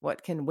do?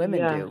 What can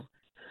women do?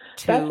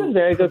 That's a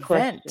very good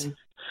question.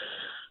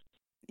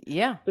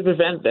 Yeah. To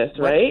prevent this,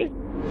 right?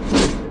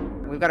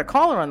 We've got a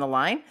caller on the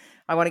line.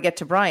 I want to get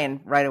to Brian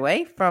right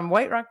away from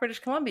White Rock, British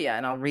Columbia,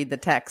 and I'll read the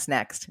text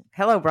next.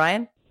 Hello,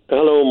 Brian.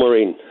 Hello,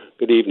 Maureen.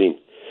 Good evening.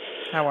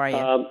 How are you?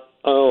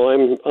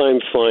 I'm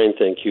fine,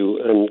 thank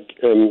you. And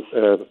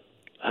I'm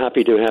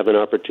happy to have an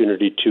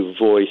opportunity to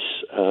voice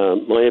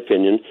my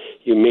opinion.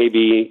 You may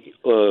be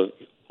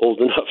old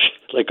enough,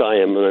 like I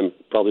am, and I'm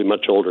probably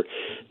much older.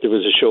 There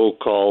was a show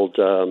called,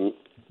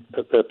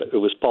 it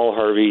was Paul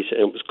Harvey's, and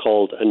it was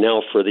called And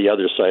Now for the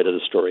Other Side of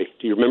the Story.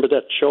 Do you remember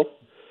that show?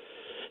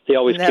 They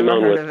always Never came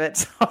on heard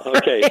with. Of it.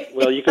 Okay,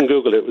 well, you can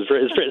Google it.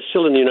 It's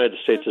still in the United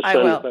States. I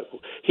will. But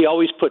he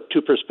always put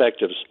two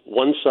perspectives,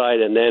 one side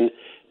and then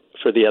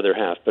for the other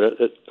half. But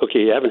okay,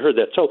 you haven't heard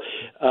that. So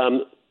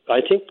I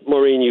think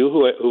Maureen, you,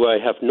 who I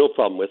have no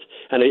problem with,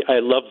 and I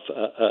love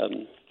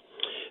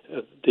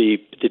the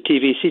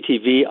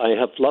CTV. I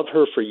have loved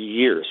her for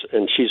years,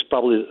 and she's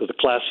probably the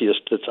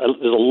classiest. There's a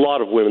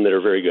lot of women that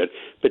are very good,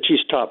 but she's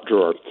top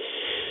drawer.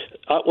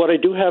 What I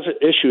do have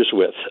issues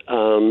with,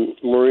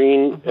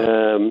 Maureen,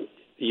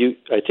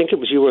 I think it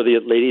was you or the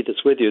lady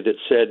that's with you that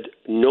said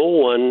no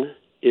one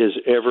is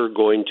ever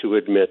going to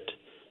admit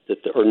that,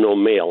 or no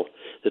male,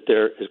 that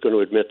is going to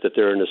admit that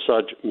they're a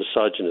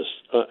misogynist.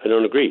 I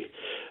don't agree.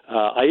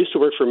 I used to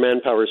work for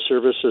Manpower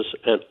Services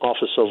and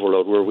Office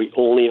Overload, where we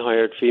only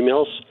hired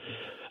females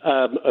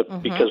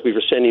because we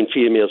were sending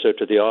females out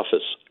to the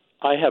office.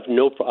 I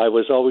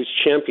was always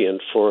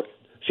championed for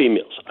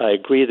females. I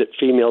agree that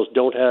females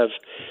don't have.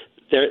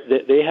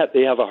 They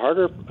have a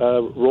harder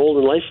role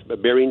in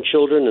life, bearing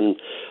children and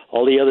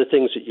all the other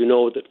things that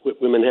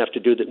that women have to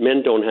do that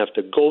men don't have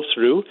to go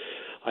through.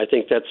 I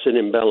think that's an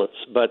imbalance.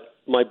 But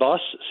my boss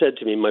said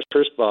to me, my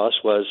first boss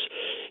was,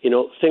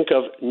 think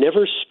of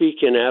never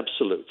speak in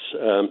absolutes.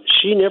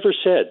 She never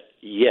said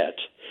yet,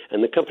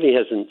 and the company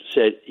hasn't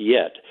said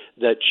yet,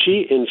 that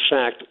she, in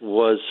fact,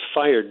 was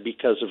fired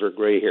because of her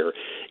gray hair.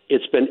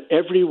 It's been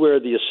everywhere,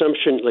 the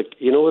assumption,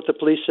 what the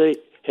police say?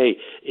 Hey,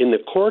 in the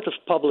court of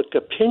public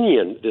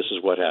opinion, this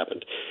is what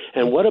happened.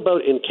 And what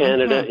about in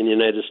Canada, in the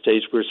United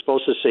States, we're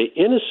supposed to say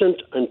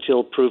innocent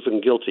until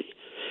proven guilty.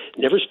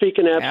 Never speak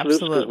in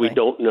absolutes because we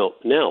don't know.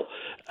 Now,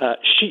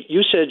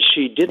 you said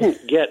she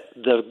didn't get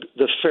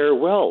the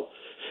farewell.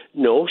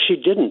 No, she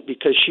didn't,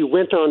 because she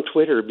went on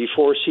Twitter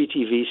before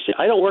CTV.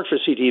 I don't work for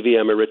CTV.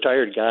 I'm a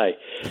retired guy,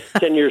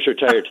 10 years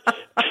retired.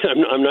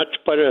 I'm not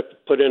trying to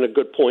put in a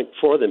good point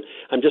for them.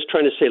 I'm just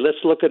trying to say,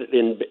 let's look at it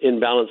in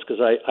balance, because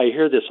I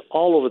hear this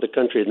all over the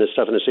country and this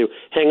stuff, and I say,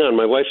 hang on,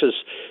 my wife is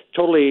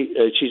totally,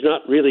 she's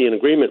not really in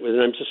agreement with it.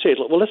 And I'm just saying,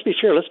 well, let's be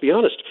fair, let's be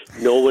honest.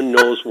 No one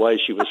knows why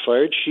she was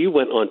fired. She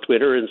went on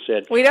Twitter and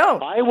said, we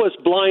don't. I was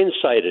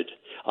blindsided.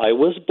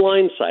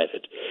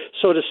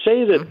 So to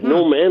say that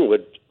no man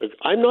would,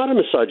 I'm not a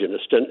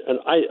misogynist, and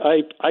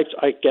I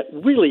get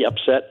really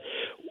upset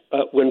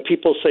when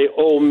people say,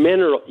 oh,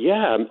 men are,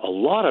 a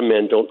lot of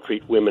men don't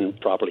treat women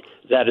properly.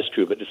 That is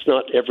true, but it's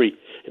not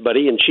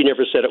everybody, and she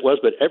never said it was,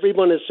 but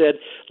everyone has said,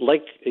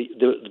 like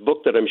the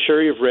book that I'm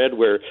sure you've read,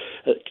 where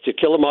To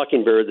Kill a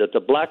Mockingbird, that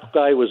the black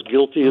guy was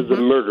guilty of the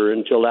murder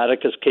until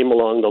Atticus came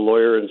along, the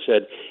lawyer, and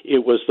said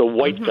it was the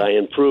white guy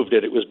and proved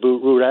it was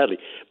Rue Radley.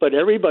 But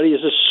everybody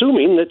is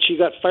assuming that she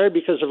got fired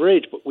because of her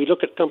age. But we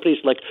look at companies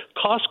like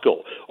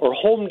Costco or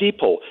Home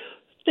Depot.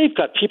 They've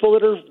got people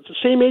that are the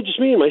same age as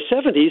me in my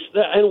 70s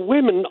and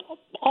women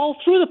all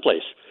through the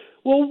place.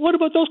 Well, what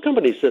about those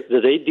companies?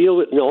 Do they deal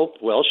with? No.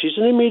 Well, she's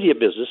in the media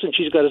business, and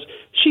she's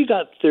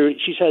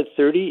had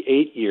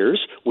 38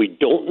 years. We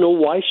don't know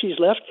why she's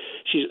left.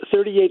 She's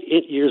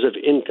 38 years of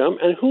income,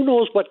 and who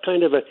knows what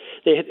kind of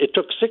it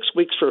took 6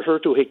 weeks for her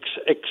to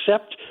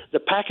accept the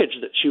package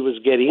that she was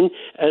getting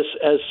as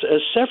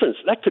severance.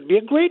 That could be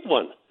a great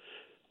one.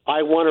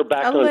 I want her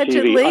back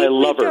Allegedly, on TV. I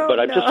love her, but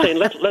I'm just saying,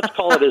 let's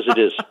call it as it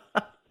is.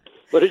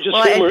 But it just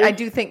I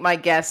do think my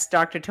guest,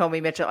 Dr.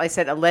 Tomi Mitchell, I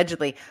said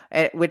allegedly,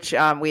 which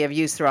we have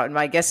used throughout. And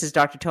my guest is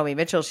Dr. Tomi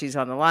Mitchell. She's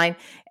on the line.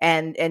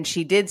 And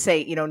she did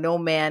say, no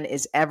man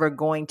is ever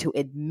going to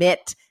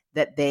admit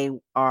that they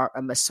are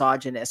a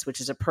misogynist,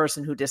 which is a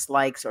person who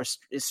dislikes or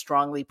is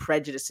strongly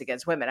prejudiced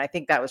against women. I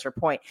think that was her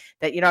point,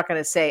 that you're not going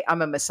to say,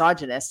 I'm a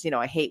misogynist,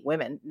 I hate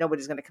women.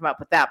 Nobody's going to come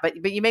up with that.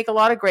 But you make a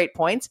lot of great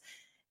points.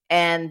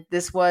 And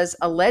this was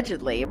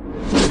allegedly.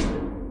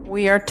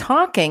 We are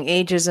talking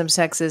ageism,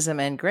 sexism,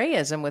 and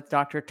grayism with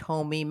Dr.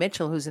 Tomi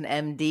Mitchell, who's an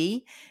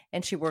MD,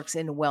 and she works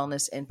in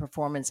wellness and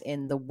performance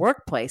in the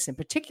workplace, in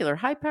particular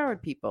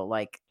high-powered people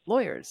like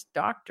lawyers,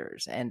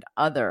 doctors, and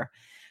other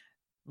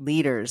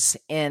leaders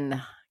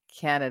in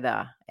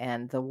Canada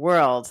and the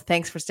world.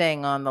 Thanks for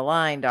staying on the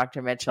line,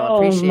 Dr. Mitchell. Oh,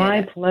 Appreciate my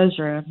it.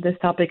 pleasure. This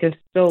topic is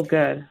so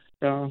good.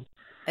 So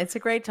it's a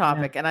great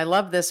topic, and I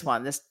love this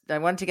one. I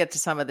wanted to get to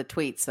some of the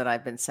tweets that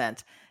I've been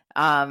sent.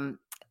 And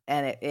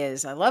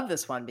I love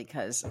this one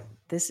because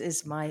this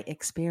is my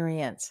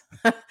experience.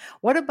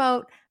 What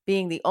about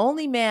being the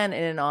only man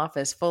in an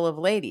office full of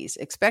ladies,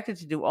 expected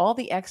to do all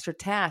the extra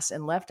tasks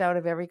and left out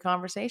of every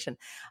conversation?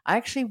 I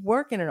actually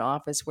work in an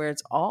office where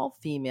it's all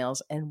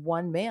females and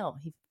one male.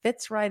 He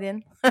fits right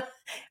in.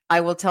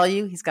 I will tell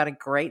you, he's got a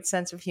great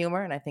sense of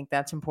humor, and I think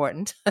that's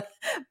important.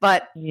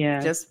 But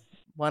just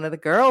one of the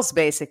girls,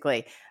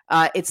 basically.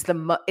 It's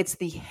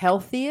the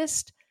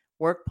healthiest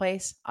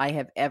workplace I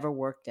have ever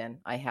worked in,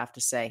 I have to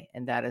say,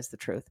 and that is the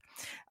truth.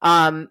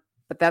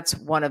 But that's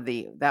one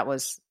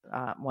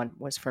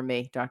was for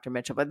me, Dr.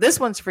 Mitchell. But this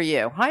one's for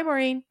you. Hi,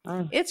 Maureen.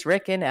 It's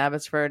Rick in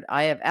Abbotsford.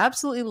 I have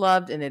absolutely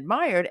loved and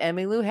admired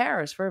Emmylou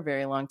Harris for a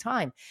very long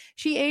time.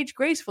 She aged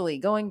gracefully,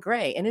 going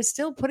gray, and is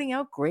still putting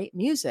out great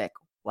music.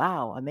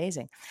 Wow,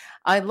 amazing.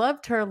 I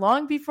loved her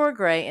long before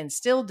gray and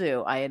still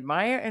do. I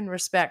admire and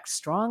respect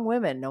strong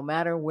women no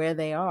matter where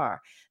they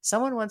are.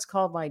 Someone once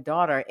called my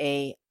daughter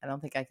I don't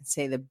think I can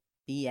say the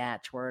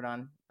biatch word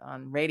on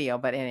radio,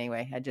 but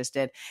anyway, I just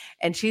did.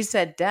 And she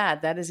said,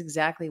 Dad, that is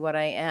exactly what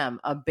I am,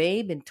 a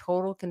babe in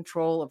total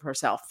control of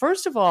herself.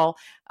 First of all,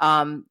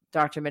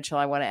 Dr. Mitchell,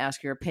 I want to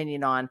ask your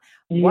opinion on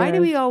why do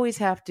we always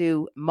have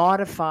to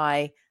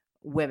modify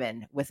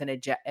women with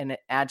an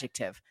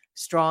adjective?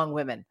 Strong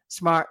women,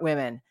 smart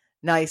women,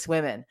 nice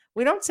women.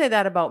 We don't say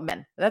that about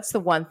men. That's the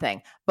one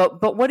thing.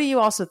 But what do you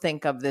also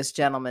think of this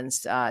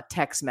gentleman's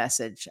text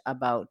message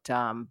about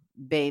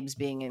babes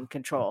being in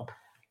control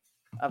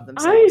of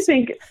themselves?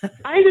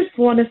 I just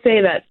want to say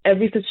that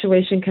every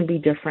situation can be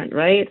different,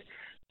 right?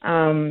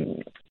 Some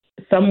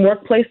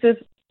workplaces,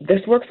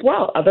 this works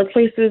well. Other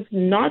places,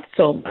 not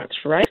so much,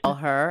 right?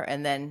 Her,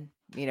 and then,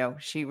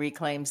 she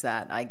reclaims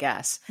that, I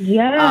guess.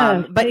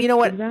 Yeah. But you know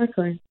what?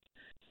 Exactly.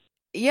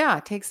 Yeah,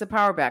 it takes the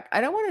power back.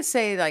 I don't want to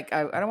say I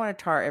don't want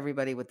to tar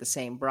everybody with the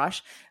same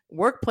brush.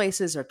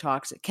 Workplaces are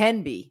toxic,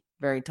 can be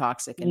very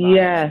toxic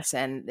environments.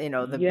 Yes. And,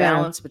 the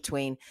balance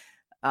between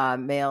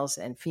males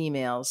and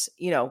females,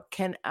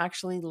 can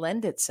actually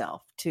lend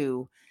itself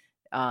to,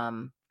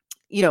 to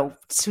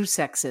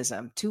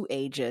sexism, to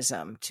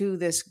ageism, to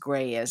this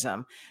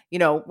grayism.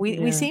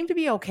 We seem to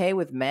be okay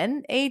with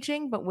men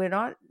aging, but we're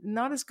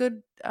not as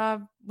good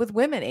with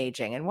women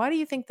aging. And why do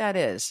you think that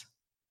is?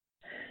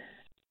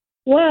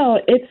 Well,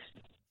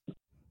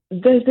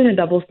 there's been a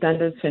double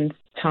standard since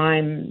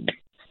time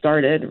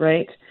started,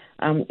 right?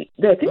 I think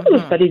there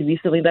was a study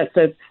recently that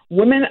says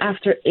women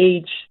after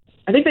age,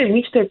 I think they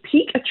reach their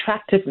peak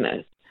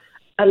attractiveness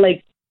at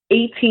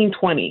 18,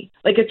 20.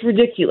 It's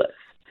ridiculous.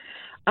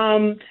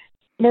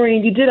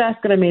 Maureen, you did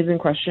ask an amazing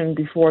question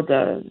before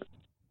the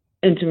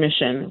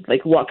intermission,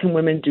 what can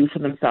women do for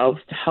themselves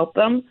to help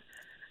them?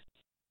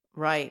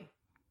 Right.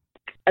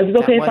 I was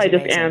okay if I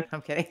just answered.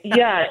 I'm kidding.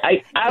 Yeah,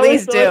 I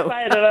was so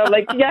excited. I'm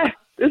like, yes,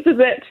 this is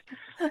it.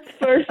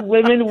 First,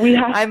 women, we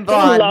have to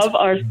love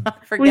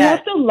we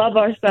have to love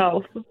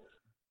ourselves.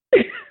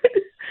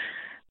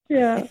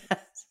 Yeah,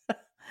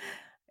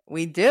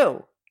 we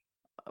do.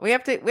 We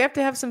have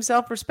to have some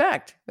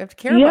self-respect. We have to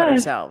care about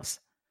ourselves.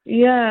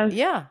 Yeah,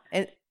 yeah,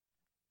 and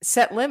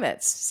set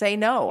limits. Say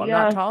no. I'm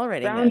not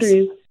tolerating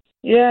boundaries. This.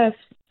 Yes.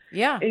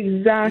 Yeah.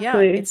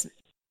 Exactly.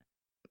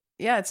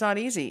 Yeah, it's not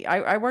easy.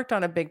 I worked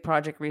on a big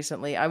project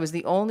recently. I was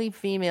the only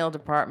female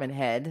department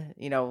head,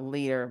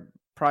 leader,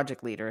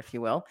 project leader, if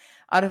you will,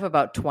 out of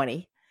about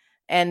 20.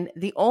 And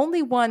the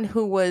only one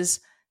who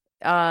was,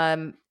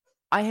 I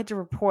had to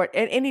report,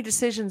 any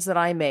decisions that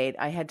I made,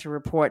 I had to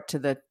report to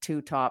the two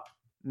top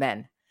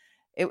men.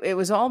 It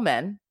was all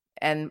men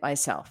and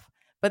myself.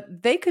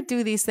 But they could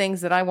do these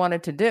things that I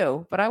wanted to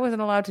do, but I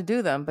wasn't allowed to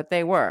do them, but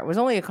they were. It was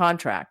only a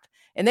contract.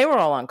 And they were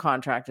all on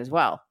contract as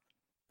well.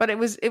 But it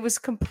was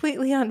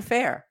completely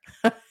unfair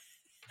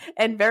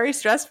and very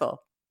stressful.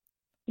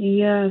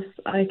 Yes,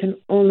 I can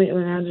only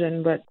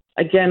imagine. But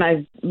again,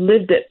 I've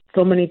lived it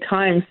so many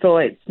times, so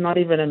it's not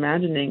even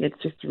imagining.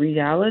 It's just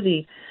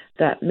reality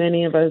that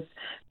many of us.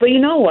 But you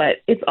know what?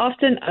 It's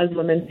often us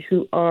women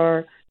who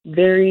are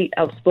very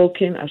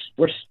outspoken.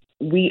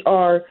 We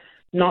are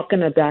not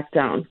going to back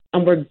down.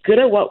 And we're good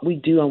at what we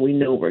do, and we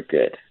know we're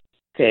good.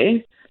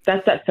 Okay?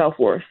 That's that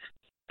self-worth.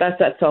 That's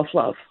that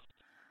self-love.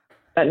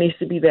 That needs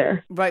to be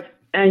there. Right.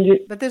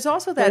 But there's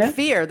also that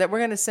fear that we're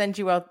going to send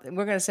you out.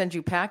 We're going to send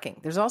you packing.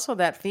 There's also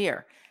that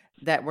fear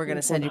that we're going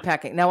to send you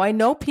packing. Now, I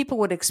know people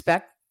would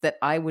expect that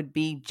I would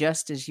be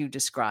just as you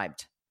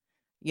described,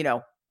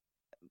 and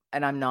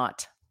I'm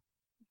not.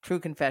 True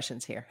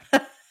confessions here.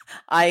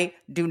 I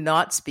do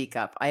not speak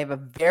up. I have a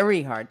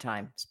very hard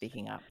time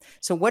speaking up.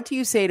 So what do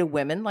you say to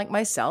women like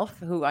myself,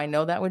 who I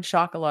know that would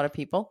shock a lot of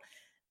people,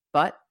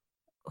 but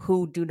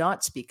who do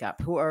not speak up,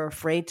 who are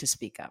afraid to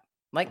speak up?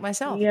 Like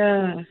myself.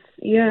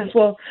 Yes.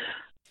 Well,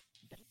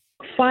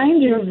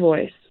 find your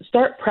voice.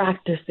 Start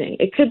practicing.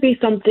 It could be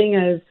something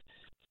as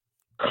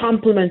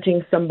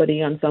complimenting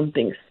somebody on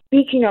something,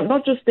 speaking up,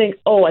 not just saying,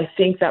 oh, I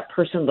think that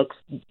person looks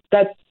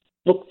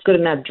good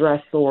in that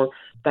dress or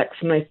that's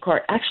a nice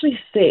car. Actually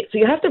say it. So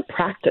you have to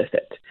practice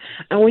it.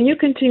 And when you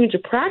continue to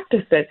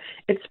practice it,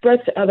 it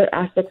spreads to other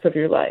aspects of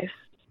your life,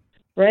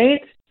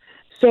 right?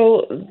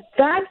 So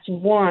that's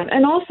one.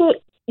 And also,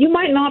 you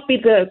might not be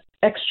the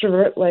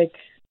extrovert like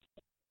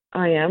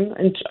I am,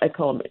 and I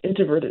call them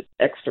introverted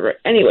extrovert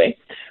anyway,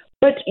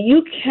 but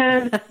you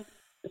can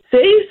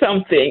say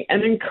something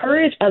and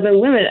encourage other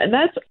women. And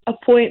that's a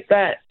point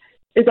that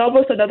is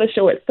almost another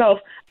show itself.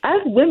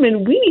 As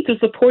women, we need to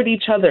support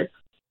each other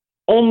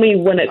only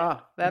when it's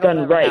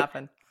done right.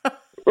 Happen.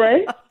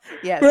 Right?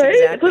 Yes, right?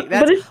 exactly.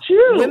 But it's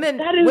true.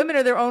 Women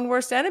are their own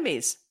worst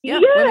enemies. Yeah,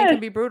 yes, women can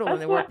be brutal in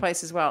the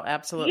workplace as well.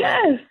 Absolutely.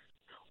 Yes,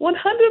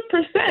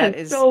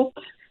 100%.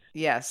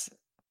 Yes,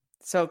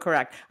 so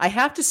correct. I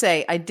have to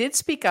say, I did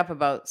speak up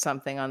about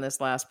something on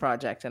this last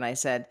project, and I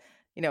said,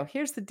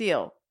 here's the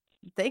deal.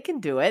 They can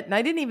do it. And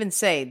I didn't even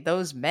say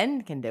those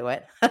men can do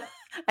it.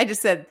 I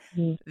just said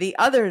the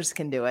others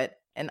can do it,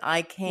 and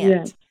I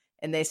can't. Yeah.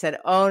 And they said,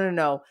 oh,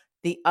 no.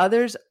 The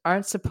others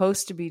aren't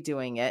supposed to be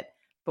doing it,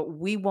 but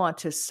we want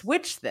to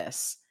switch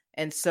this.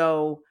 And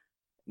so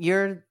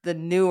you're the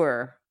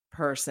newer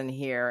person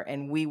here,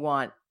 and we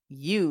want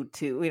you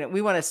to,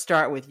 we want to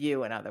start with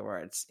you, in other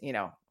words,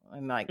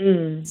 I'm like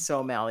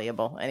so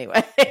malleable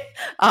anyway.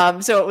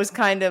 So it was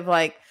kind of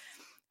like,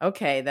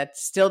 okay, that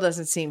still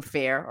doesn't seem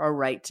fair or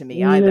right to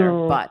me either,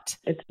 but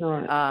it's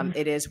not.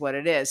 It is what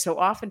it is. So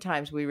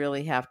oftentimes we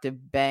really have to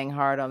bang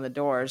hard on the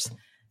doors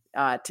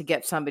to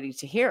get somebody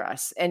to hear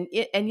us. And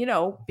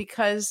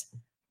because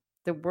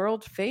the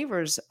world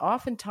favors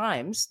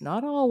oftentimes,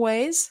 not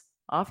always,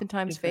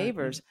 oftentimes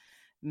favors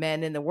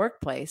men in the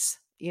workplace,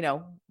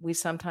 we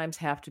sometimes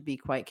have to be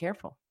quite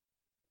careful.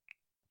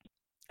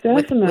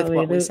 Definitely. With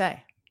what we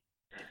say.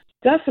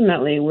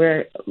 Definitely.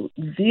 We're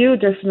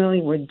viewed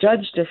differently. We're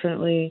judged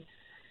differently.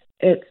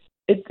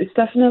 It's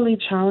definitely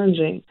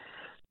challenging.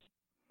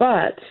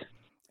 But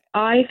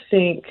I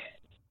think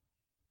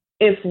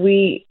if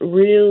we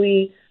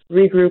really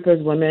regroup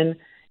as women,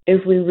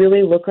 if we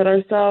really look at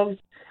ourselves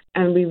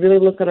and we really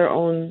look at our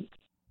own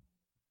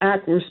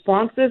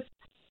responses,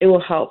 it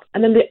will help.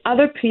 And then the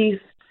other piece,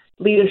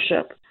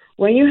 leadership.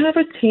 When you have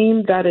a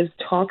team that is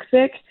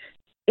toxic,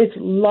 it's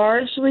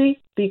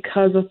largely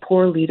because of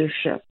poor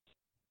leadership.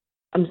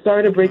 I'm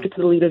sorry to break it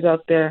to the leaders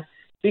out there,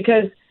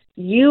 because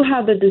you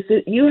have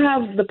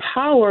the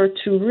power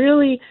to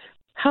really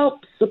help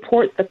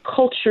support the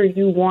culture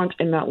you want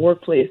in that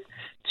workplace,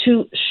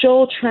 to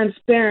show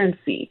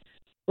transparency,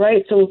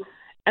 right? So,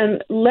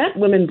 and let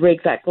women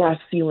break that glass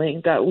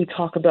ceiling that we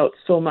talk about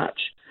so much.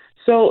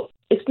 So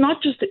it's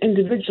not just the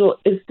individual,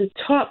 it's the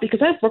top,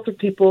 because I've worked with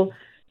people,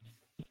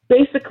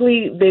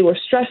 basically they were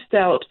stressed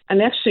out,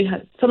 and actually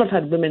some have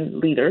had women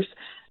leaders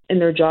in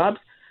their jobs.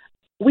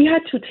 We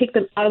had to take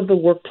them out of the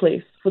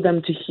workplace for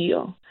them to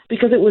heal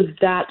because it was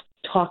that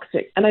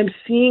toxic. And I'm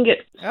seeing it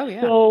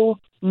so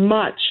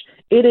much.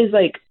 It is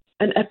like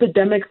an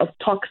epidemic of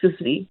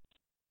toxicity,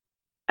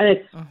 and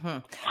it's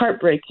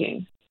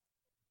heartbreaking.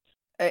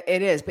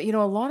 It is. But,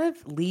 a lot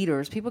of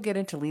leaders, people get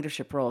into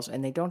leadership roles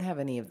and they don't have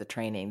any of the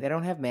training. They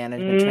don't have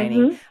management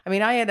training. I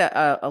mean, I had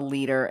a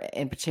leader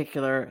in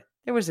particular.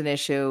 There was an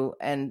issue,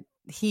 and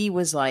he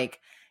was like,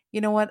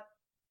 you know what?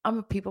 I'm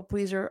a people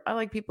pleaser. I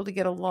like people to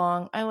get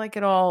along. I like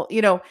it all,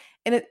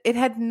 and it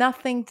had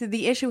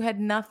the issue had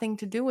nothing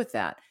to do with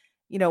that.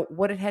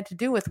 What it had to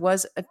do with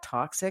was a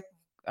toxic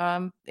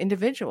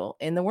individual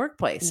in the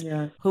workplace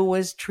who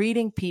was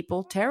treating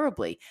people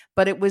terribly.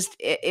 But it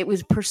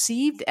was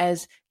perceived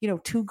as,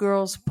 two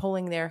girls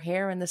pulling their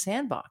hair in the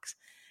sandbox,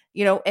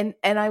 and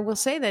I will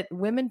say that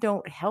women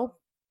don't help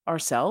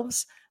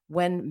ourselves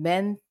when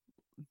men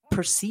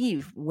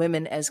perceive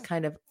women as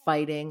kind of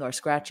fighting or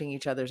scratching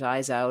each other's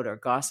eyes out or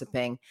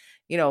gossiping.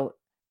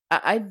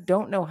 I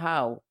don't know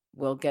how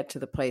we'll get to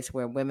the place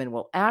where women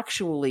will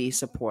actually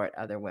support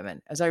other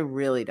women, as I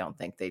really don't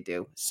think they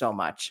do so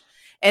much.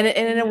 And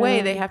in a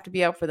way, they have to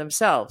be out for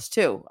themselves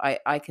too.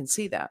 I can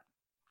see that.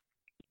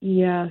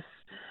 Yes.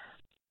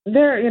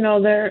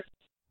 There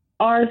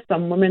are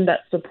some women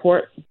that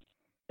support,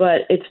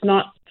 but it's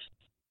not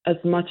as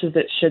much as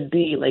it should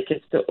be. Like,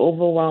 it's the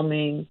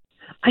overwhelming.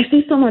 I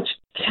see so much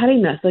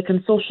cattiness, like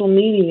on social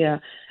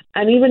media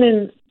and even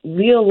in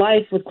real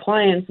life with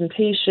clients and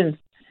patients.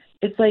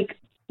 It's like,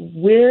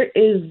 where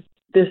is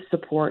this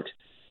support,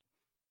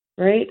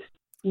 right?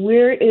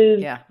 Where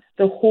is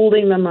the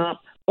holding them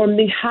up or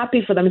being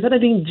happy for them instead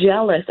of being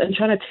jealous and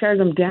trying to tear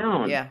them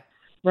down? Yeah.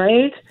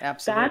 Right?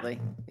 Absolutely.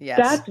 Yes.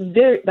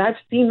 I've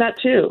seen that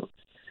too.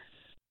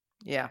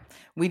 Yeah.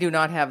 We do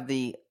not have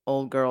the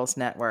old girls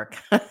network.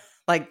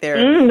 Like there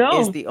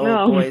is the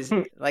old boys,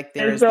 like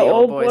there is the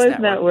old boys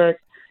network.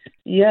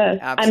 Yes.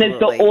 Absolutely. And it's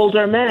the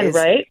older men,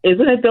 right?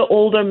 Isn't it the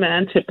older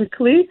men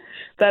typically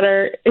that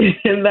are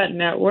in that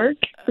network?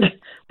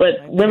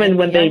 But women,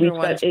 when they reach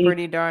that age,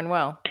 pretty darn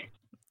well.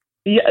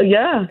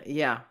 Yeah.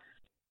 Yeah.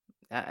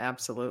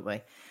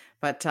 Absolutely.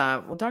 But,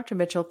 well, Dr.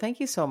 Mitchell,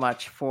 thank you so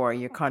much for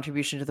your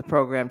contribution to the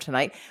program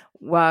tonight.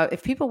 Well,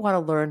 if people want to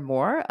learn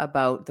more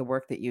about the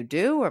work that you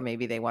do, or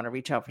maybe they want to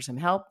reach out for some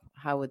help,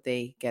 how would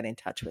they get in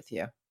touch with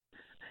you?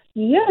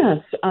 Yes,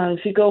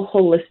 if you go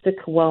Holistic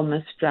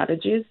Wellness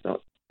Strategies,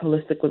 so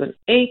holistic with an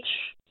H,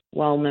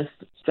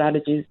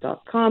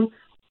 wellnessstrategies.com.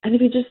 And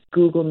if you just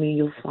Google me,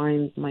 you'll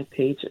find my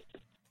page.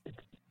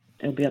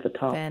 It'll be at the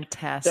top.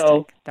 Fantastic.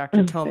 So,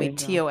 Dr. Tomi,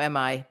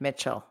 Tomi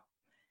Mitchell.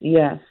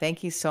 Yes.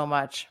 Thank you so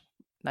much.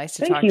 Nice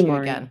to talk to you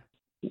again.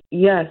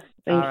 Yes,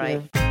 thank you. All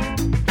right.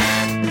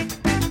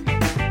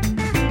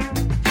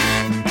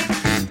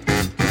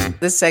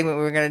 This segment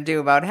we were going to do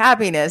about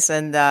happiness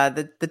and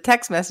the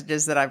text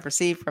messages that I've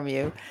received from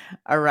you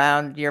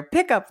around your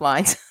pickup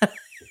lines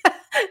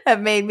have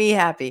made me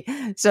happy.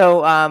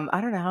 So I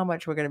don't know how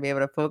much we're going to be able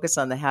to focus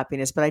on the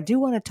happiness, but I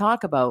do want to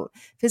talk about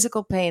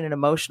physical pain and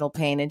emotional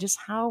pain and just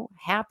how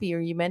happy are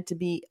you meant to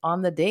be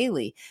on the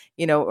daily?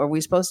 You know, are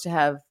we supposed to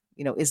have,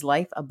 you know, is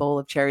life a bowl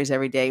of cherries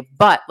every day?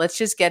 But let's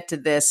just get to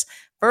this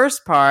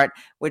first part,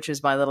 which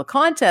is my little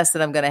contest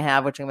that I'm going to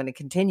have, which I'm going to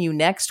continue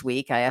next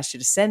week. I asked you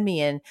to send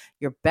me in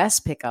your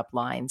best pickup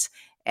lines,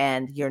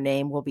 and your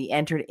name will be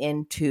entered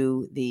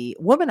into the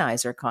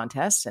Womanizer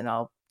contest, and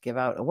I'll give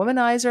out a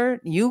womanizer.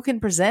 You can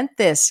present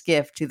this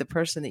gift to the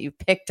person that you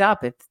picked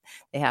up if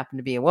they happen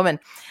to be a woman.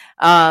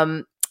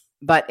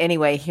 But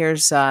anyway,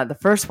 here's the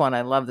first one.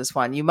 I love this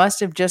one. You must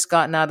have just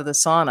gotten out of the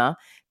sauna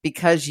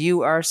because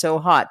you are so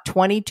hot.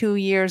 22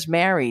 years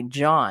married,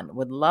 John.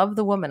 Would love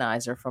the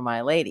womanizer for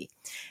my lady.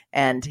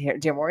 And here,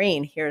 dear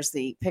Maureen, here's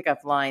the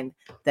pickup line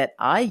that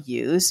I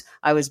use.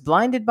 I was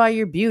blinded by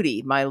your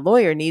beauty. My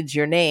lawyer needs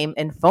your name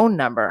and phone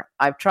number.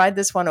 I've tried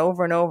this one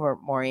over and over,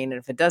 Maureen, and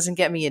if it doesn't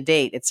get me a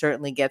date, it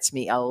certainly gets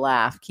me a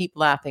laugh. Keep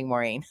laughing,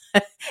 Maureen.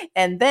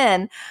 And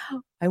then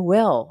I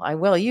will.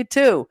 You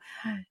too.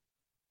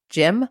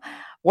 Jim,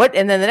 what?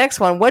 And then the next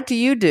one, what do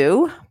you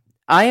do?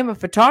 I am a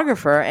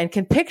photographer and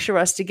can picture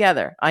us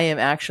together. I am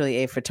actually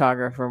a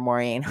photographer,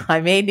 Maureen. I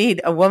may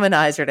need a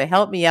womanizer to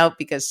help me out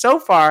because so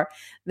far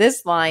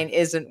this line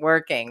isn't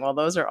working. Well,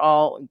 those are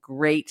all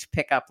great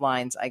pickup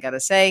lines, I got to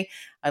say.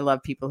 I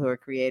love people who are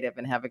creative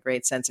and have a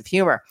great sense of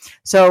humor.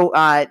 So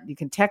you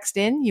can text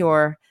in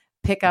your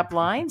pickup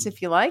lines if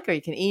you like, or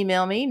you can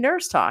email me,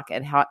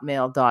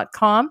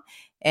 nursetalk@hotmail.com,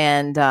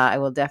 and I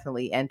will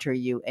definitely enter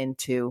you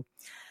into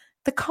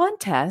the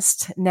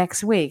contest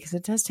next week. So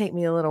it does take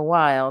me a little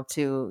while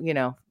to, you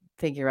know,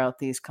 figure out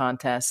these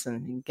contests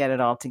and get it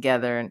all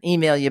together and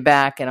email you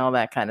back and all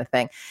that kind of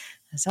thing.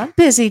 So I'm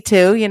busy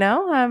too, you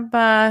know. I'm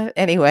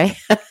anyway,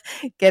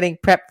 getting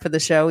prepped for the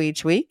show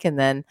each week, and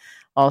then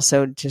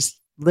also just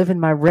living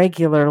my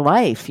regular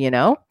life, you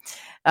know,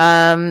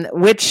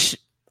 which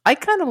I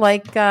kind of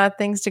like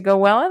things to go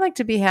well. I like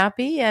to be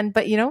happy,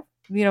 but you know,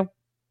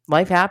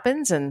 life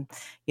happens, and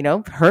you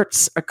know,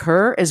 hurts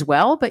occur as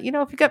well. But you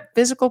know, if you've got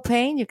physical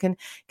pain, you can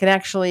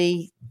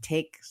actually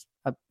take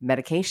a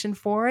medication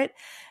for it,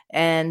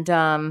 and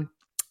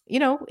you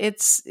know,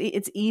 it's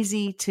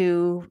easy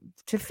to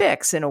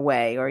fix in a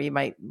way. Or you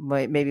might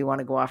maybe want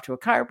to go off to a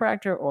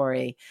chiropractor or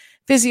a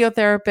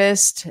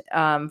physiotherapist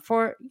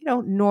for, you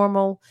know,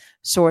 normal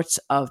sorts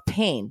of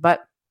pain.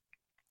 But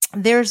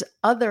there's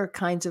other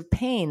kinds of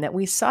pain that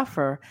we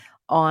suffer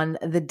on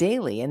the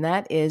daily, and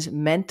that is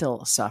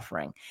mental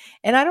suffering.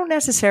 And I don't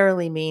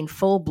necessarily mean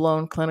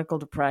full-blown clinical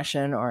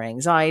depression or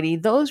anxiety.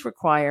 Those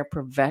require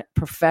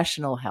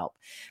professional help,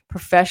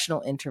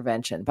 professional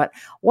intervention. But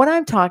what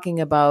I'm talking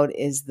about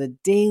is the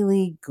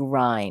daily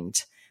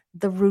grind,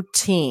 the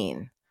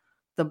routine,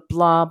 the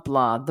blah,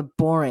 blah, the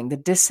boring, the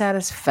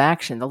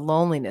dissatisfaction, the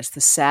loneliness,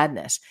 the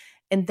sadness.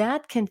 And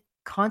that can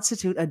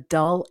constitute a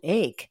dull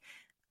ache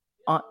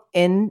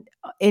in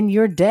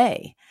your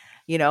day.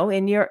 You know,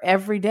 in your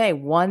everyday,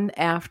 one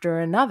after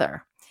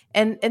another.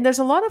 And there's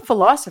a lot of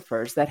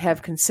philosophers that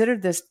have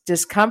considered this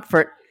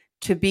discomfort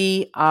to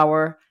be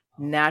our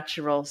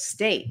natural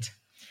state.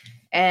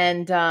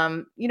 And,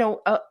 you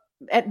know,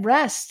 at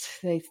rest,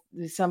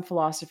 some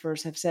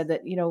philosophers have said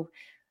that, you know,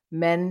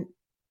 man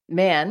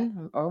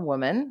or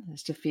woman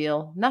is to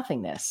feel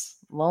nothingness,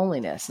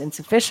 loneliness,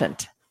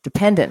 insufficient,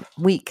 dependent,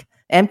 weak,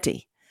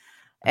 empty.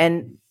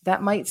 And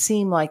that might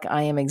seem like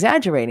I am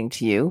exaggerating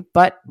to you,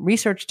 but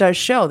research does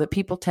show that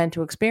people tend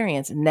to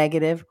experience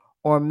negative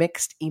or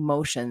mixed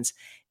emotions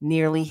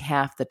nearly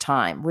half the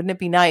time. Wouldn't it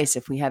be nice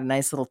if we had a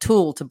nice little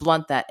tool to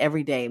blunt that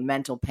everyday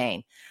mental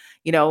pain?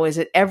 You know, is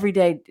it every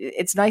day?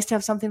 It's nice to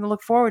have something to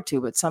look forward to,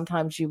 but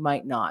sometimes you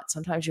might not.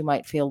 Sometimes you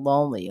might feel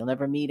lonely. You'll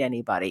never meet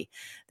anybody.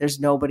 There's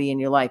nobody in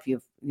your life.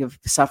 You've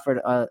suffered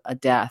a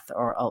death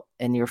or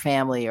in your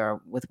family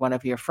or with one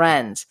of your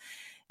friends.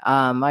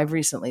 I've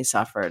recently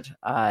suffered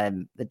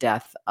the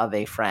death of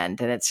a friend,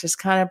 and it's just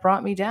kind of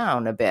brought me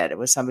down a bit. It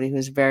was somebody who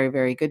was very,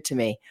 very good to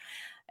me,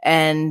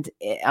 and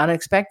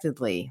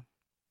unexpectedly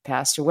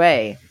passed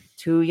away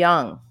too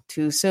young,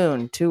 too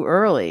soon, too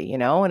early, you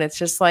know, and it's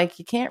just like,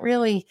 you can't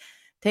really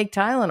take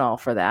Tylenol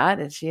for that.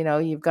 It's, you know,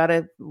 you've got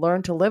to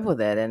learn to live with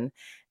it, and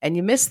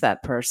you miss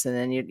that person,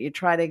 and you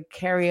try to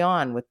carry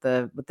on with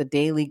the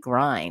daily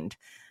grind.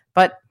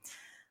 But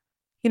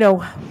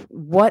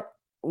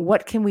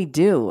what can we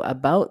do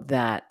about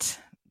that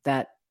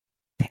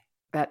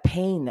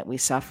pain that we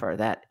suffer?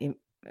 That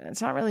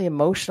it's not really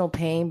emotional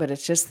pain, but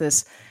it's just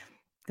this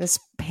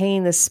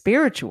pain, this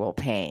spiritual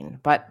pain.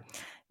 But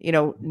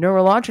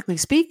neurologically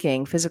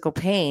speaking, physical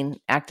pain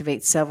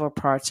activates several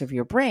parts of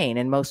your brain,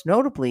 and most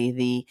notably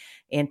the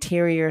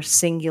anterior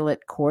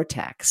cingulate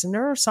cortex. And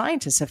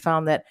neuroscientists have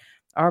found that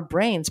our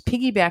brains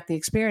piggyback the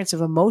experience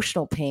of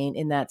emotional pain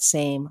in that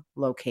same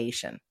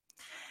location.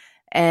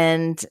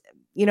 And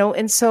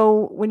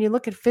so when you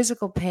look at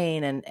physical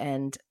pain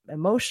and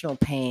emotional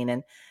pain,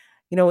 and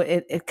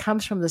it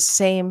comes from the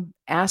same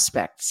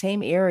aspect,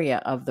 same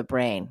area of the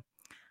brain,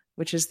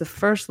 which is the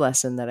first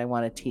lesson that I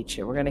want to teach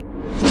you.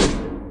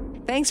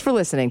 Thanks for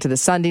listening to the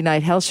Sunday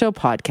Night Health Show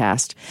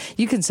podcast.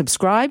 You can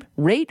subscribe,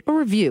 rate, or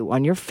review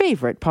on your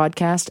favorite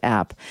podcast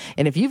app.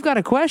 And if you've got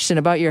a question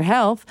about your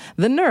health,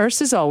 the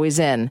nurse is always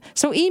in.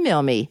 So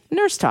email me,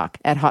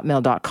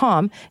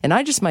 nursetalk@hotmail.com, and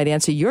I just might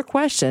answer your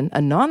question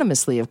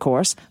anonymously, of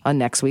course, on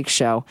next week's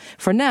show.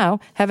 For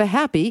now, have a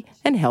happy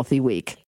and healthy week.